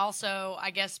 Also,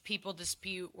 I guess people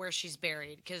dispute where she's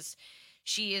buried because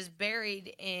she is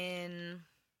buried in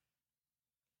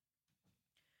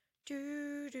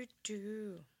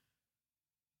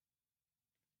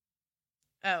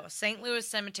St. Louis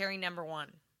Cemetery number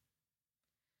 1.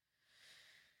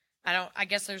 I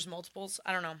guess there's multiples.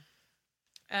 I don't know.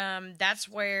 That's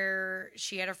where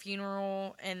she had her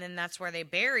funeral, and then that's where they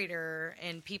buried her,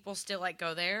 and people still like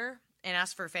go there and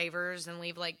ask for favors and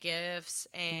leave like gifts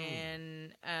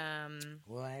and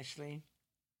Well, Ashley,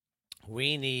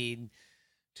 we need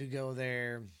to go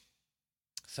there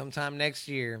sometime next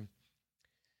year,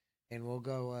 and we'll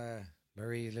go.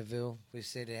 Marie Laville, we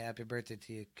said a happy birthday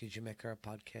to you. Could you make our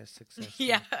podcast successful?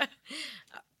 yeah.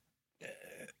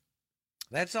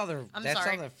 That's all the. I'm that's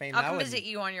sorry. all the fame I'll I come would. visit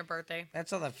you on your birthday.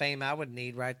 That's all the fame I would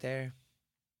need right there.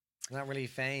 Not really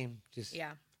fame, just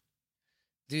Yeah.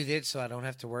 do this so I don't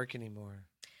have to work anymore.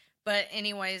 But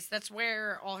anyways, that's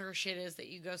where all her shit is that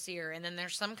you go see her. And then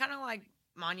there's some kind of like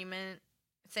monument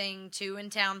thing too in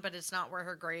town, but it's not where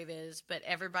her grave is. But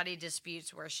everybody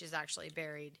disputes where she's actually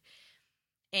buried.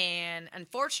 And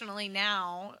unfortunately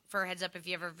now, for a heads up if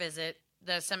you ever visit,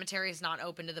 the cemetery is not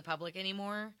open to the public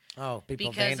anymore. Oh,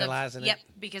 people Because vandalizing of, it? Yep,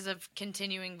 because of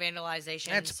continuing vandalization.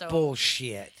 That's so,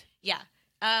 bullshit. Yeah.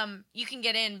 You can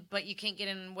get in, but you can't get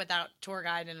in without tour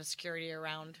guide and a security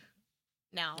around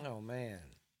now. Oh, man.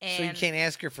 So you And- can't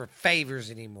ask her for favors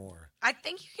anymore. I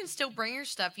think you can still bring your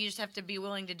stuff. You just have to be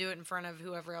willing to do it in front of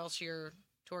whoever else you're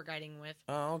tour guiding with.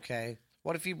 Oh, okay.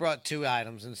 What if you brought 2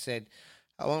 items and said,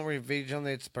 I want revenge on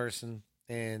this person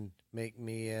and make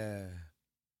me, I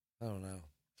don't know.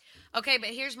 Okay, but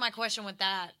here's my question with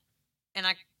that. And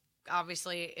I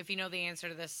obviously, if you know the answer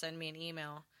to this, send me an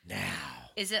email. Now.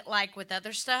 Is it like with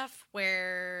other stuff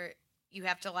where you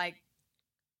have to like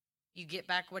you get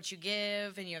back what you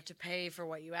give and you have to pay for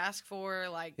what you ask for?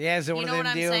 Like, Yeah, is it one you of know them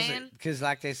what I'm deals? saying? Because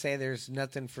like they say, there's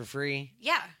nothing for free.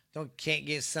 Yeah, Can't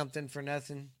get something for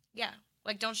nothing. yeah.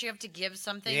 Like, don't you have to give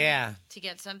something? Yeah. To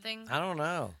get something? I don't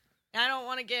know. I don't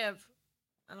want to give.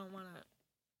 I don't want to.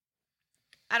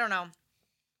 I don't know.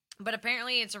 But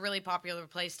apparently, it's a really popular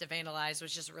place to vandalize,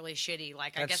 which is really shitty.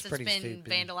 Like, I That's guess it's been pretty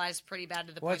stupid. vandalized pretty bad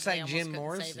to the Well, point it's that they like almost Jim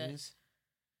couldn't save it. Morrison's.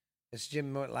 It's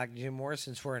Jim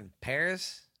Morrison's. We're in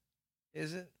Paris,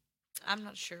 is it? I'm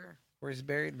not sure. Where he's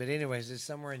buried, but anyways, it's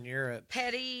somewhere in Europe.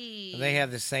 Petty. And they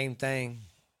have the same thing.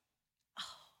 Oh,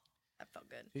 that felt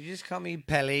good. Did you just call me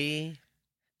Pelly?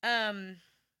 Also,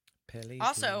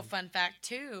 Pelly. fun fact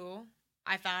too.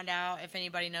 I found out if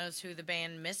anybody knows who the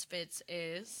band Misfits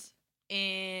is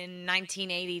in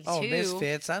 1982. Oh,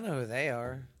 Misfits. I know who they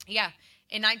are. Yeah.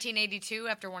 In 1982,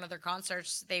 after one of their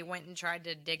concerts, they went and tried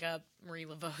to dig up Marie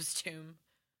Laveau's tomb.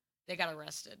 They got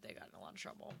arrested. They got in a lot of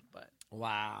trouble. But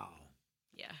Wow.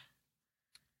 yeah,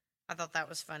 I thought that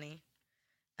was funny.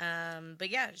 But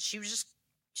yeah, she was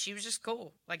just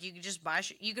cool. Like you could just buy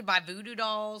you could buy voodoo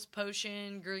dolls,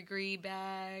 potion, gree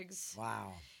bags.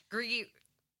 Wow. Gree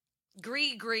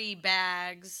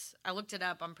bags. I looked it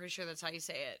up. I'm pretty sure that's how you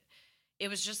say it. It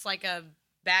was just like a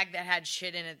bag that had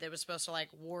shit in it that was supposed to like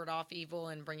ward off evil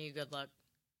and bring you good luck.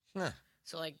 Huh.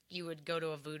 So like you would go to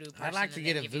a voodoo person. I'd like to and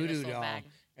get they'd a give you this voodoo little doll. bag.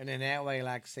 And then that way,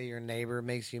 like, say your neighbor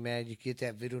makes you mad, you get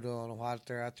that voodoo doll, and while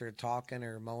they're out there talking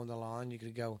or mowing the lawn, you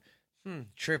could go,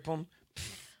 trip them,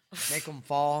 make them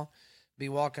fall, be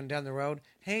walking down the road.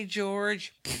 Hey,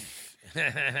 George.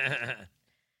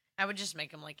 I would just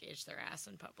make them like itch their ass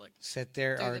in public. Sit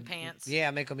there. Through or, the pants. Yeah,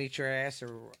 make them eat your ass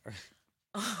or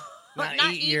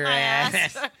Not eat your my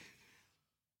ass.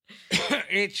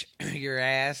 Itch your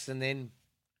ass, and then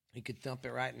you could thump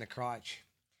it right in the crotch.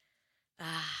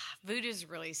 Voodoo's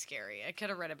really scary. I could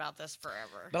have read about this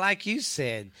forever. But like you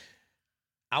said,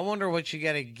 I wonder what you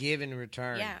got to give in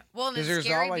return. Yeah, well, and 'Cause it's there's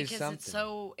scary always because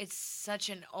something. it's such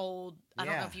an old. I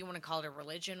don't know Yeah. if you want to call it a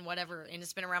religion, whatever, and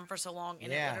it's been around for so long,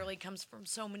 and it Yeah. literally comes from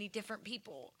so many different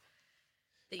people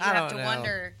that you I have don't to know.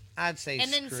 wonder. I'd say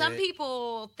And then screw some it.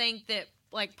 people think that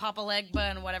like Papa Legba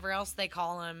and whatever else they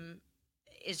call him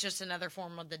is just another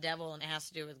form of the devil, and it has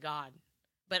to do with God.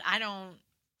 But I don't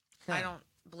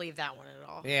believe that one at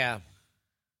all. Yeah.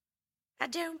 I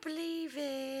don't believe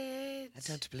it. I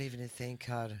don't believe in a thing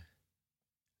called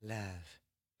love,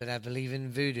 but I believe in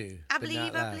voodoo. I but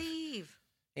believe. not I love. believe.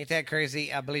 Ain't that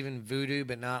crazy? I believe in voodoo,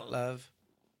 but not love.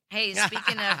 Hey,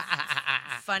 speaking of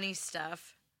funny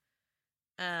stuff,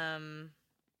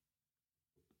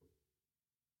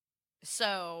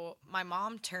 so my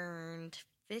mom turned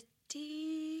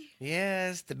 50.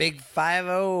 Yes, the big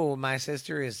 50. My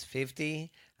sister is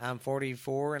 50. I'm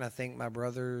 44, and I think my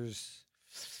brother's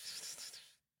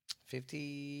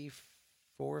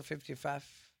 54, 55,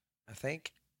 I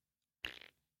think.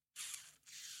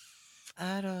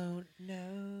 I don't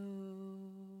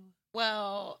know.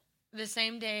 Well, the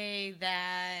same day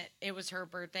that it was her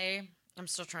birthday, I'm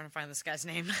still trying to find this guy's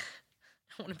name.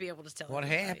 I want to be able to tell. What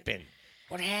everybody. happened?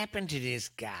 What happened to this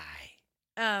guy?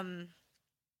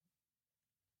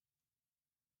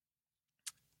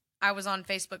 I was on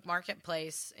Facebook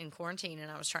Marketplace in quarantine, and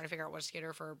I was trying to figure out what to get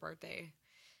her for her birthday.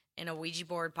 And a Ouija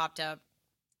board popped up,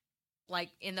 like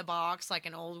in the box, like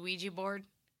an old Ouija board,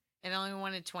 and I only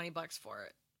wanted $20 for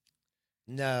it.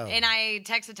 No. And I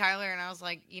texted Tyler, and I was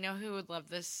like, you know who would love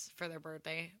this for their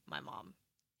birthday? My mom.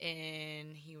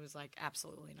 And he was like,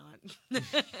 absolutely not.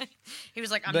 He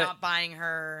was like, I'm But- not buying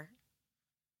her.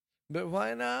 But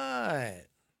why not?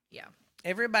 Yeah.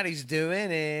 Everybody's doing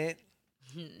it.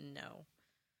 No.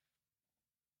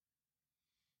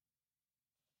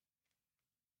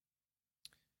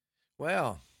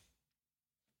 Well,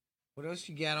 what else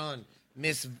you got on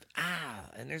Miss?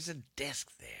 And there's a desk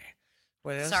there.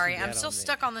 What else Sorry, you I'm got still there?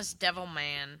 stuck on this devil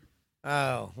man.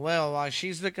 Oh, well, while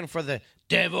she's looking for the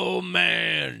Devil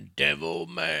Man, Devil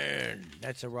Man.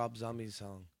 That's a Rob Zombie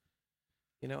song.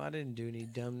 You know, I didn't do any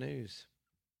dumb news.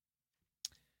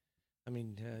 I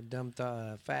mean, dumb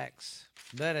facts.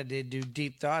 But I did do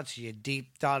deep thoughts, you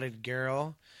deep-thoughted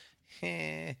girl.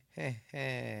 Did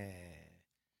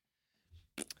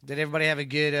everybody have a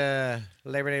good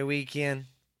Labor Day weekend?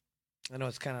 I know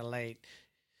it's kind of late.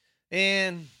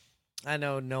 And I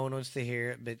know no one wants to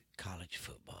hear it, but college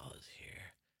football is here.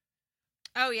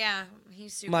 Oh, yeah.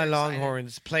 He's super My excited.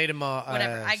 Longhorns played them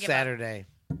Whatever, I give up. Saturday.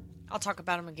 I'll talk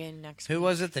about him again next Who week.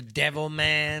 was it? The Devil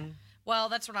Man? Well,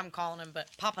 that's what I'm calling him, but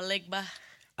Papa Legba.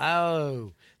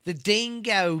 Oh, the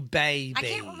Dingo Baby. I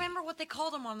can't remember what they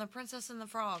called him on The Princess and the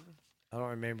Frog. I don't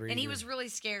remember. And he either. was really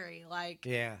scary. Like,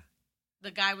 Yeah.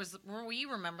 the guy was,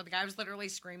 you remember, the guy was literally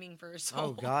screaming for his soul.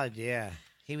 Oh God, yeah.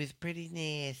 He was a pretty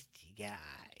nasty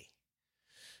guy.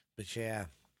 But yeah.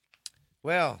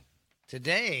 Well,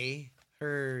 today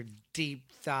her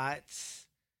deep thoughts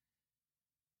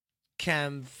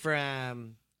come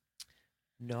from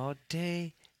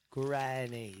Naughty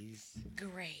Grannies.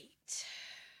 Great.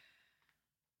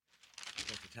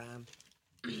 At the time.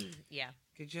 Yeah.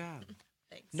 Good job.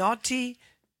 Thanks. Naughty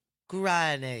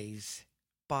Grannies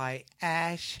by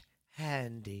Ash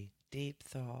Handy. Deep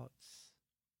thoughts.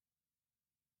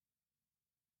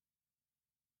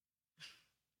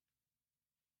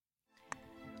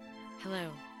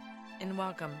 Hello, and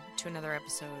welcome to another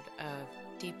episode of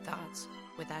Deep Thoughts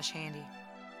with Ash Handy.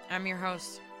 I'm your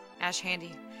host, Ash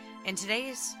Handy, and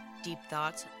today's Deep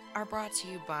Thoughts are brought to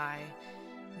you by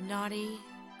Naughty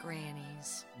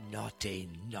Grannies. Naughty,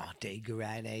 naughty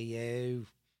granny, you.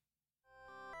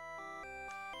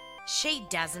 She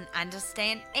doesn't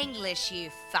understand English, you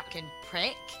fucking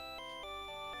prick.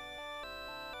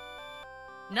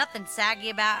 Nothing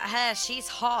saggy about her, she's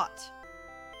hot.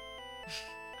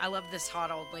 I love this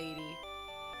hot old lady.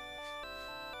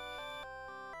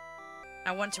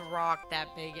 I want to rock that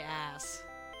big ass.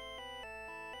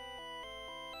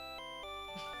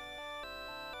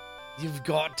 You've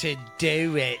got to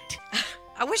do it.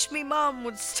 I wish me mom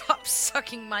would stop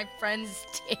sucking my friend's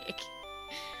dick.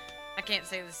 I can't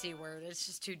say the C word, it's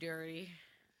just too dirty.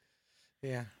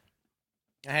 Yeah.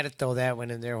 I had to throw that one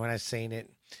in there when I seen it.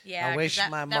 Yeah, I wish that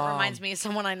my that mom. reminds me of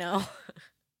someone I know.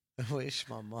 I wish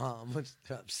my mom would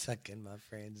stop sucking my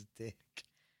friend's dick.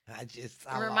 It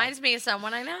reminds me of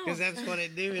someone I know. Because that's what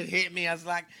it do. It hit me. I was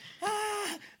like,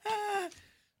 ah, ah.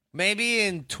 Maybe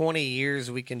in 20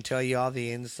 years we can tell you all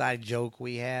the inside joke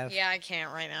we have. Yeah, I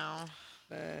can't right now.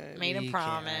 Made a You can't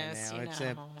promise, right you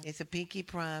now. know. It's a pinky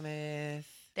promise.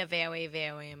 They're very,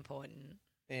 very important.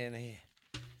 And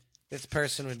this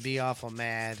person would be awful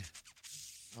mad.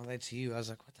 Oh, that's you. I was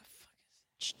like, what the fuck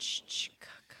is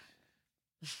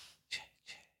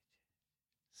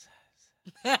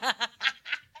that?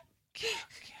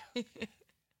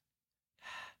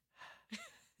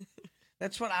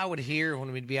 That's what I would hear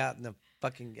when we'd be out in the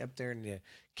fucking up there in the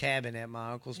cabin at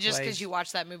my uncle's Just place. because you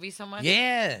watched that movie so much?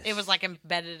 Yes. It was like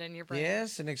embedded in your brain.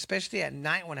 Yes, and especially at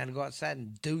night when I had to go outside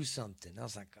and do something. I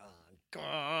was like, oh,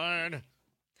 God.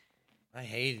 I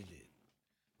hated it.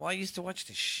 Well, I used to watch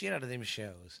the shit out of them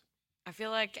shows. I feel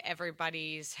like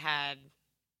everybody's had,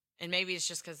 and maybe it's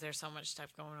just because there's so much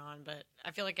stuff going on, but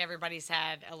I feel like everybody's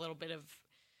had a little bit of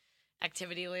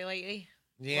activity lately.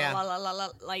 Yeah.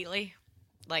 Lately.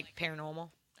 Like paranormal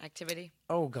activity.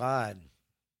 Oh, God.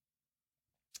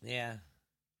 Yeah.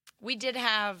 We did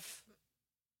have.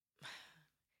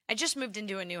 I just moved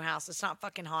into a new house. It's not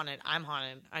fucking haunted. I'm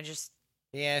haunted.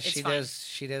 Yeah, It's she fine. does.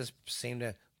 She does seem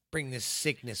to bring this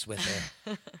sickness with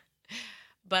her.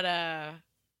 But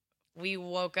we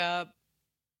woke up,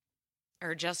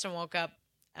 or Justin woke up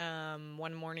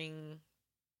one morning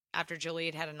after Julie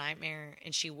had a nightmare,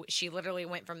 and she literally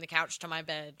went from the couch to my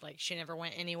bed. Like, she never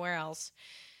went anywhere else.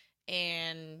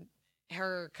 And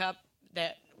her cup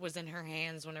that was in her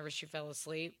hands whenever she fell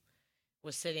asleep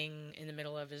was sitting in the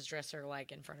middle of his dresser,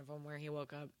 like in front of him where he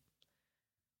woke up.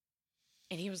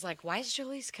 And he was like, why is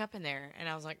Julie's cup in there? And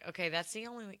I was like, okay, that's the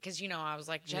only, because, I was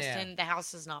like, Justin, the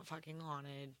house is not fucking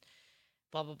haunted,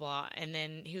 blah, blah, blah. And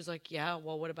then he was like, yeah,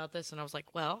 well, what about this? And I was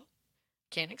like, well,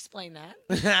 can't explain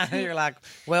that. You're like,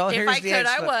 well, If here's I the could,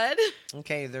 I would.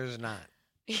 Okay, there's not.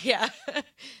 Yeah.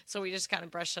 So we just kind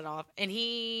of brushed it off. And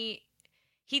he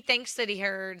thinks that he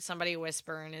heard somebody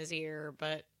whisper in his ear,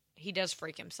 but he does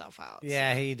freak himself out.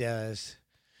 Yeah, so. he does.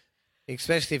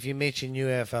 Especially if you mention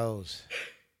UFOs.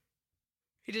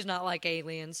 He does not like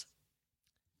aliens.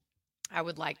 I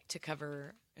would like to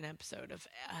cover an episode of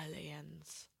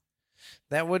aliens.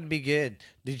 That would be good.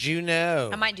 Did you know?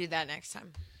 I might do that next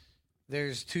time.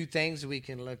 There's two things we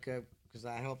can look up because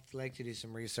I helped Lexi do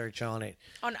some research on it.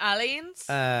 On aliens?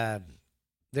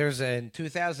 There's in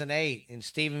 2008 in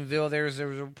Stephenville. There was a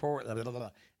report of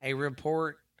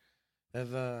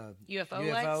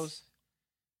UFOs,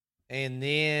 and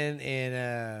then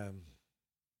in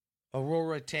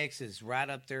Aurora, Texas, right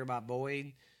up there by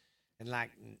Boyd, in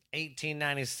like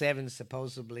 1897,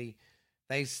 supposedly,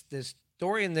 the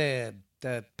story in the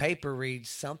paper reads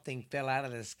something fell out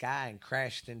of the sky and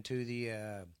crashed into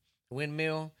the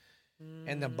windmill.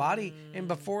 And the body, and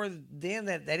before then,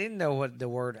 that they didn't know what the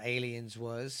word aliens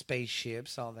was,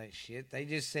 spaceships, all that shit. They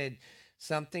just said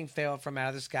something fell from out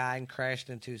of the sky and crashed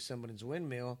into someone's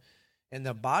windmill. And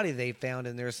the body they found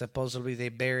in there, supposedly they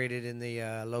buried it in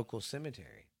the local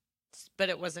cemetery. But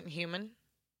it wasn't human?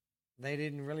 They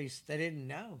didn't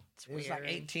know. It's It was like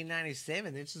weird.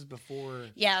 1897. This is before.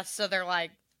 Yeah, so they're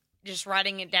like just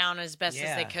writing it down as best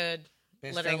as they Yeah. could.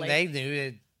 Best Literally. thing they knew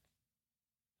that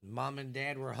mom and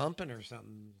dad were humping or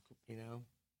something, you know.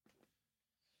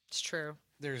 It's true.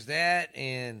 There's that,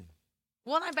 and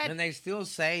Well, I bet. and they still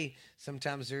say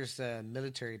sometimes there's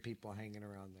military people hanging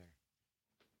around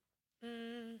there.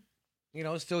 Mm, You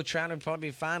know, still trying to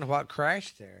probably find what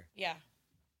crashed there. yeah.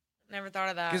 Never thought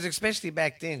of that. Because especially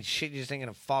back then, shit just ain't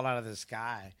gonna fall out of the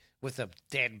sky with a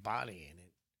dead body in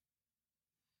it.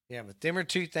 Yeah, but them are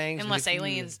two things. but Unless if you-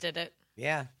 aliens did it.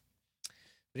 Yeah.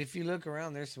 But if you look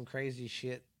around, there's some crazy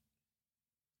shit.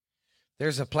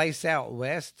 There's a place out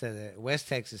west, West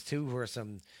Texas too, where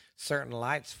some certain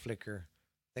lights flicker.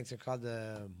 I think they're called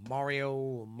the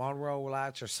Monroe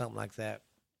lights or something like that.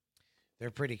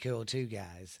 They're pretty cool too,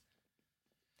 guys.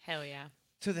 Hell yeah.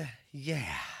 To the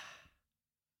yeah.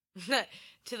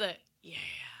 To the yeah.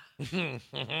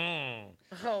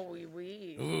 Oh,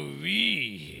 wee.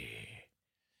 Ooh-wee.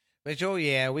 But oh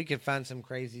yeah, we could find some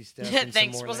crazy stuff. and some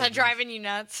Thanks. more Was I legends. driving you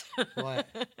nuts? What?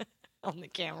 On the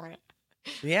camera.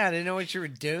 Yeah, I didn't know what you were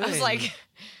doing. I was like,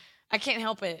 I can't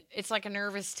help it. It's like a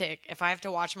nervous tick. If I have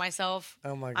to watch myself,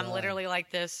 oh my god, I'm literally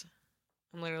like this.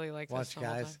 I'm literally like watch, this. the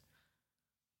whole guys. time.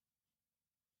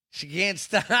 She can't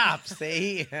stop.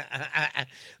 See,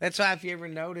 that's why if you ever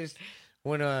noticed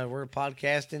when we're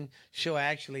podcasting, she'll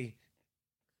actually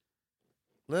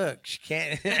look. She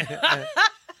can't. I'm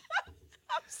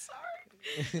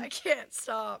sorry. I can't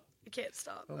stop. I can't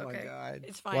stop. Oh my Okay. god!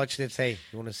 It's fine. Watch this. Hey,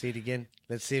 you want to see it again?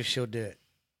 Let's see if she'll do it.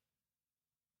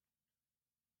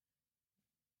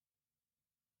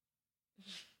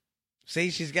 See,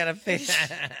 she's got a face.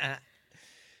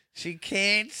 She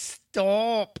can't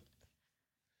stop.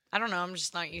 I don't know. I'm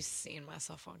just not used to seeing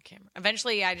myself on camera.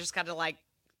 Eventually, I just got to like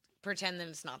pretend that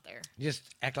it's not there. Just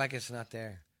act like it's not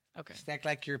there. Okay. Just act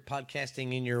like you're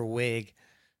podcasting in your wig.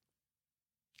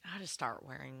 I just start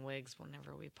wearing wigs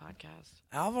whenever we podcast.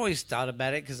 I've always thought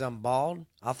about it because I'm bald.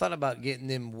 I thought about getting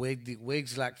them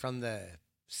wigs like from the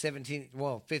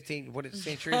 15th, what is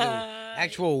century? The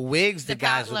actual wigs the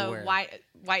guys would wear.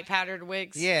 white powdered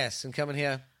wigs. Yes, and coming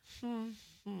here.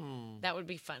 That would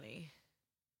be funny.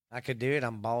 I could do it.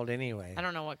 I'm bald anyway. I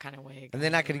don't know what kind of wig. And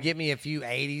then I would could wear. get me a few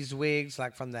 80s wigs,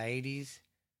 like from the 80s.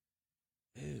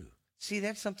 Ooh. See,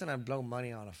 that's something I'd blow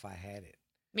money on if I had it.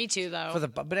 Me too, though.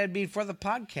 But that'd be for the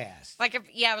podcast. Like,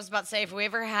 I was about to say, if we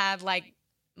ever had like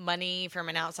money from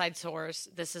an outside source,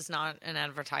 this is not an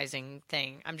advertising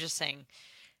thing. I'm just saying,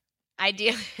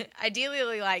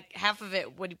 ideally, like half of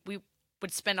it we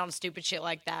would spend on stupid shit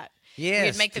like that.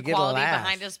 Yes, We'd make the to get a quality laugh.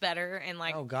 behind us better, and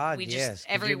like, Oh, God, we yes. just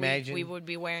Could every you week imagine? we would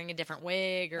be wearing a different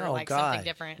wig or Oh, like God. something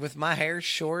different. With my hair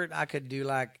short, I could do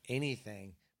like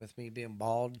anything. With me being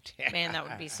bald. Man, that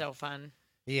would be so fun.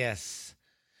 Yes.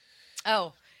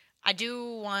 Oh, I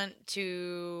do want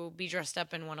to be dressed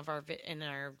up in one of our in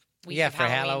our week Yeah, of for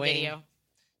Halloween Halloween. video.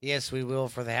 Yes, we will.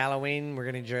 For the Halloween, we're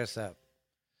going to dress up.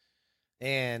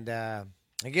 And I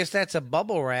guess that's a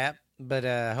bubble wrap, but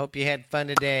I hope you had fun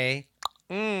today.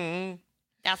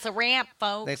 That's a wrap,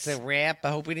 folks. That's a wrap.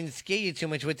 I hope we didn't scare you too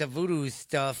much with the voodoo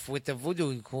stuff, with the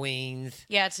voodoo queens.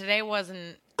 Yeah, today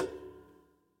wasn't.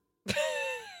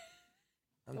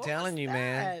 I'm What telling was you,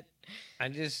 man. that? I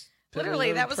just put Literally,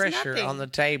 a little that was pressure nothing. on the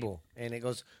table, and it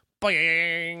goes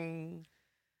boing.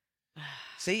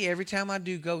 See, every time I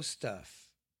do ghost stuff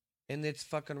in this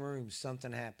fucking room,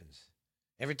 something happens.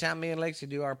 Every time me and Lexi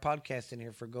do our podcast in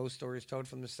here for Ghost Stories Told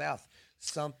from the South,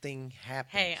 something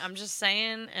happens. Hey, I'm just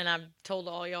saying, and I've told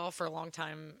all y'all for a long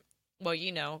time. Well,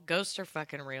 you know, ghosts are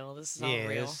fucking real. This is all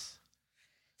real.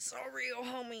 It's all real,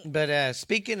 homie. But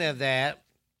speaking of that,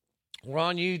 we're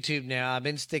on YouTube now. I've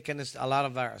been sticking a lot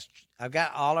of ours. I've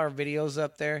got all our videos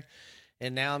up there,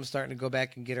 and now I'm starting to go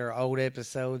back and get our old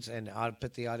episodes, and I'll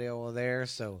put the audio there.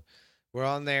 So we're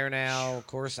on there now. Of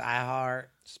course, iHeart,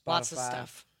 Spotify. Lots of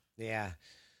stuff. Yeah.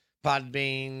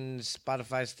 Podbean,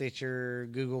 Spotify, Stitcher,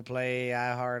 Google Play,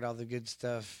 iHeart, all the good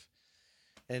stuff.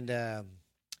 And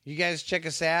you guys check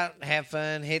us out. Have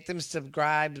fun. Hit them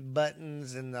subscribe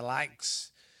buttons and the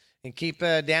likes. And keep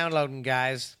downloading,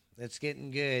 guys. It's getting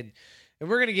good. And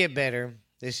we're going to get better.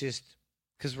 It's just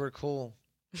because we're cool.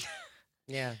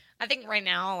 Yeah. I think right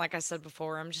now, like I said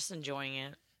before, I'm just enjoying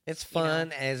it. It's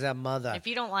fun as a mother. If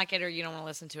you don't like it or you don't want to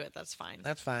listen to it, that's fine.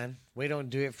 That's fine. We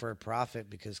don't do it for a profit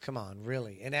because, come on,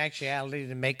 really. In actuality,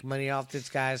 to make money off this,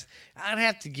 guys, I'd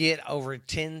have to get over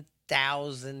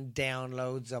 10,000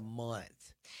 downloads a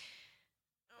month.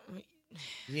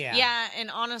 Yeah. Yeah,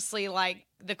 and honestly, like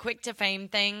the quick to fame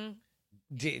thing,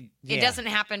 Yeah. it doesn't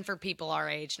happen for people our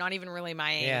age, not even really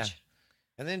my age. Yeah.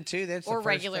 And then too, that's the or first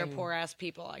regular thing- poor ass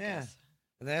people, I Yeah. guess.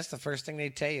 And that's the first thing they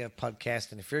tell you of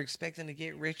podcasting. If you're expecting to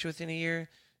get rich within a year,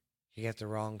 you got the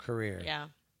wrong career. Yeah.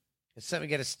 It's something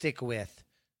you got to stick with.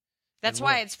 That's And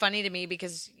why work. it's funny to me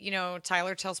because,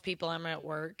 Tyler tells people I'm at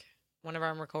work whenever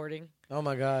I'm recording. Oh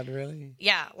my God, really?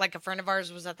 Yeah, like a friend of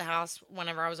ours was at the house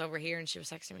whenever I was over here, and she was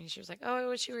texting me. She was like, "Oh, I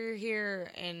wish you were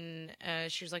here." And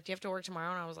she was like, "Do you have to work tomorrow?"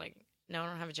 And I was like, "No, I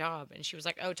don't have a job." And she was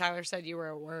like, "Oh, Tyler said you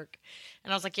were at work."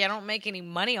 And I was like, "Yeah, I don't make any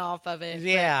money off of it." but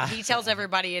Yeah. he tells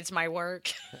everybody it's my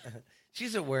work.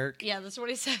 She's at work. Yeah, that's what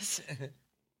he says.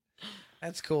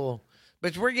 That's cool.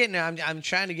 But we're getting. I'm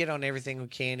trying to get on everything we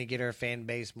can to get our fan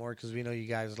base more because we know you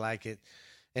guys like it.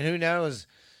 And who knows?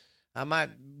 I might.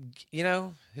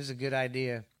 Here's a good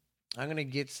idea. I'm gonna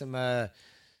get some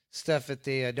stuff at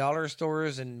the dollar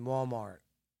stores and Walmart.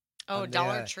 Oh, On the,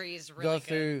 Dollar Tree is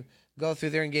really Go through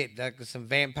there and get some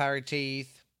vampire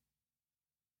teeth.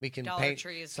 We can Dollar paint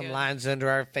Tree is some good. lines under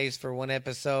our face for one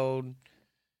episode.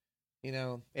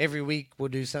 Every week we'll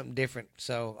do something different.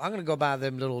 So I'm gonna go buy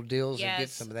them little deals Yes, and get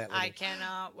some of that. I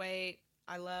cannot wait.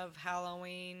 I love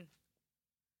Halloween.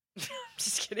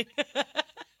 Just kidding.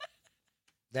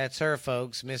 That's her,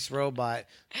 folks, Miss Robot.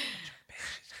 She's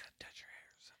gonna touch her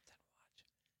hair or something. Watch.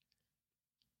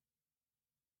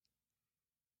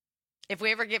 If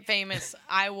we ever get famous,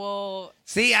 I will.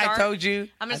 See, I start- told you.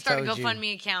 I'm gonna I start a told you.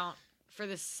 GoFundMe account for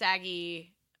the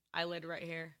saggy eyelid right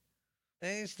here.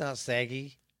 It's not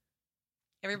saggy.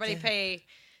 Everybody pay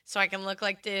so I can look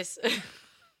like this.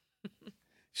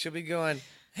 She'll be going,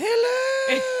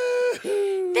 hello.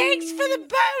 Thanks for the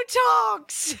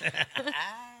Botox.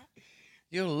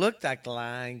 You'll look like the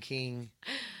Lion King.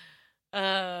 You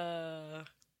ever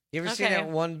seen Okay. that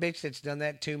one bitch that's done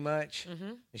that too much?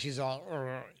 hmm And she's all,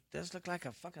 it does look like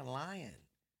a fucking lion.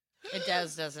 It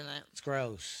does, doesn't it? It's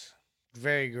gross.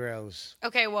 Very gross.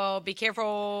 Okay, well, be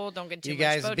careful. Don't get too You much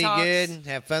guys Botox. be good.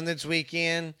 Have fun this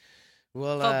weekend.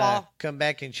 We'll Football. come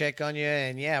back and check on you.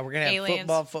 And yeah, we're going to have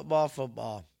Aliens.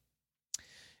 football.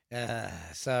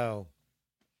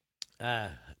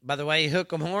 By the way,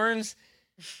 hook 'em horns.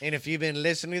 And if you've been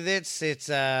listening to this, it's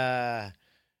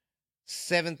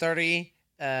 7:30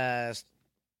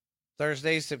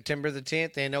 Thursday, September the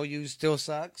 10th. And OU still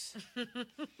sucks.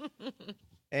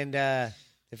 And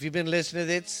if you've been listening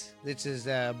to this is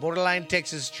Borderline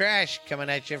Texas Trash coming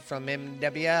at you from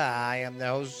MW. I am the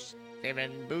host,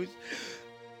 Steven Booth,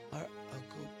 our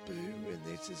Uncle Boo, and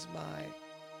this is my...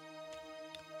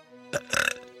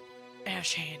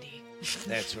 Ash Handy.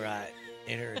 That's right.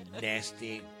 And her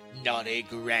nasty, naughty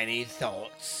granny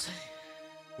thoughts.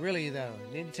 Really, though,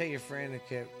 you didn't tell your friend to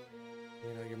quit,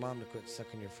 your mom to quit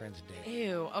sucking your friend's dick.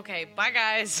 Ew. Okay, bye,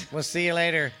 guys. We'll see you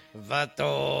later.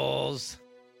 Vatos.